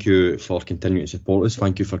 So thank you for continuing to support us.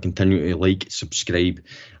 Thank you for continuing to like, subscribe,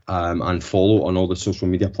 and follow on all the social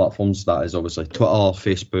media platforms. That is obviously Twitter,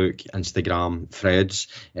 Facebook, Instagram, Threads,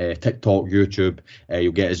 TikTok, YouTube.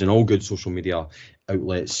 You'll get us in all good social media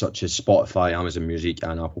outlets such as Spotify, Amazon Music,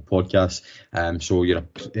 and Apple Podcasts. So your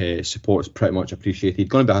support is pretty much appreciated. It's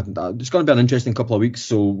going to be an interesting couple of weeks.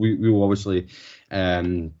 So we will obviously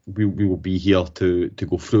we will be here to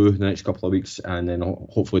go through the next couple of weeks and then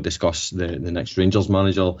hopefully discuss the next Rangers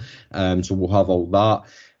manager. So we'll have all that.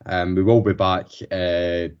 We will be back.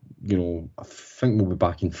 I think we'll be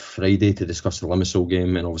back on Friday to discuss the Limassol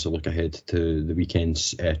game and obviously look ahead to the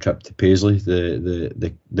weekend's trip to Paisley,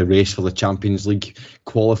 the race for the Champions League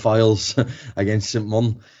qualifiers against St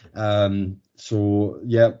Mirren. So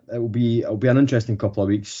yeah, it'll be an interesting couple of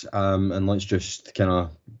weeks, and let's just kind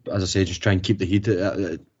of, as I say, just try and keep the heat.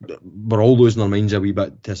 We're all losing our minds a wee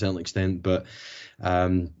bit to a certain extent, but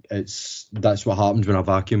that's what happens when a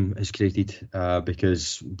vacuum is created,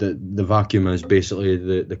 because the vacuum is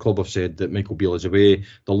basically the club have said that Michael Beale is away.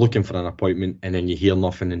 They're looking for an appointment, and then you hear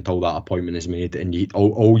nothing until that appointment is made, and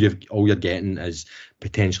all you're getting is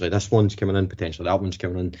potentially this one's coming in, potentially that one's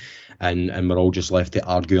coming in, and we're all just left to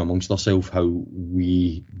argue amongst ourselves how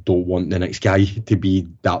we don't want the next guy to be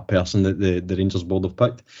that person that the Rangers board have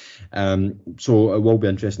picked. So it will be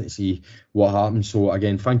interesting to see what happens. So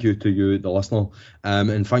again, thank you to you, the listener,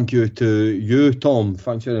 and thank you to you, Tom.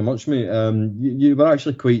 Thanks very much, mate. You were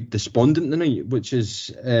actually quite despondent tonight, which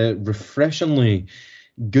is refreshingly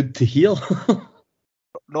good to hear.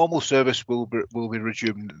 Normal service will be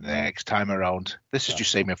resumed the next time around. This has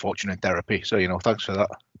just saved me a fortune in therapy, so thanks for that.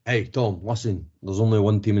 Hey Tom, listen, there's only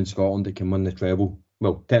one team in Scotland that can win the treble.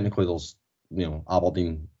 Well, technically there's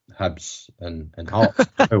Aberdeen, Hibs and Heart.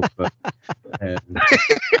 But, there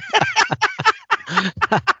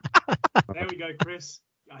we go, Chris.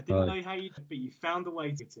 I didn't know how you did, but you found a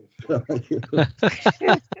way to.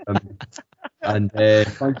 And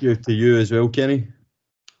thank you to you as well, Kenny.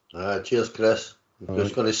 Cheers, Chris. I'm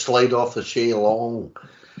just going to slide off the Shay Long.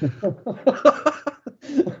 Do you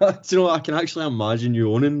know what? I can actually imagine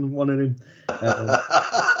you owning one of them.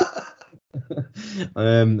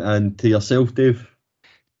 And to yourself, Dave.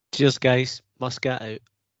 Cheers, guys. Must get out.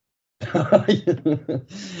 I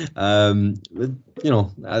don't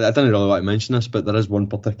really want to mention this, but there is one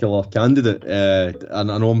particular candidate,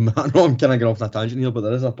 and I know I'm kind of getting off on a tangent here, but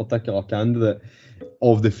there is a particular candidate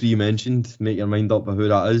of the three mentioned. Make your mind up for who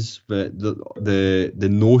that is. But the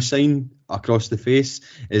no sign across the face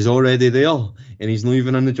is already there, and he's not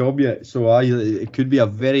even in the job yet. So it could be a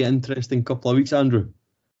very interesting couple of weeks, Andrew.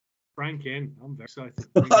 Frank in. I'm very excited.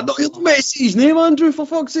 Don't say his name, Andrew, for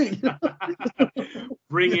fuck's sake.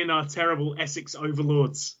 Bring in our terrible Essex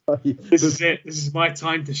overlords. This is it. This is my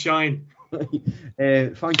time to shine.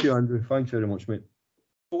 Thank you, Andrew. Thanks very much, mate.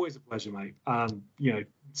 Always a pleasure, mate.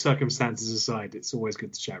 Circumstances aside, it's always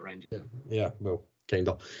good to chat Rangers. Yeah, well, kind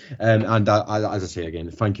of. And as I say again,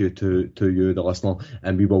 thank you to you, the listener,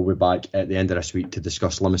 and we will be back at the end of this week to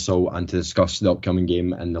discuss Limassol and to discuss the upcoming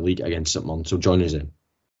game in the league against St Mirren. So join us in.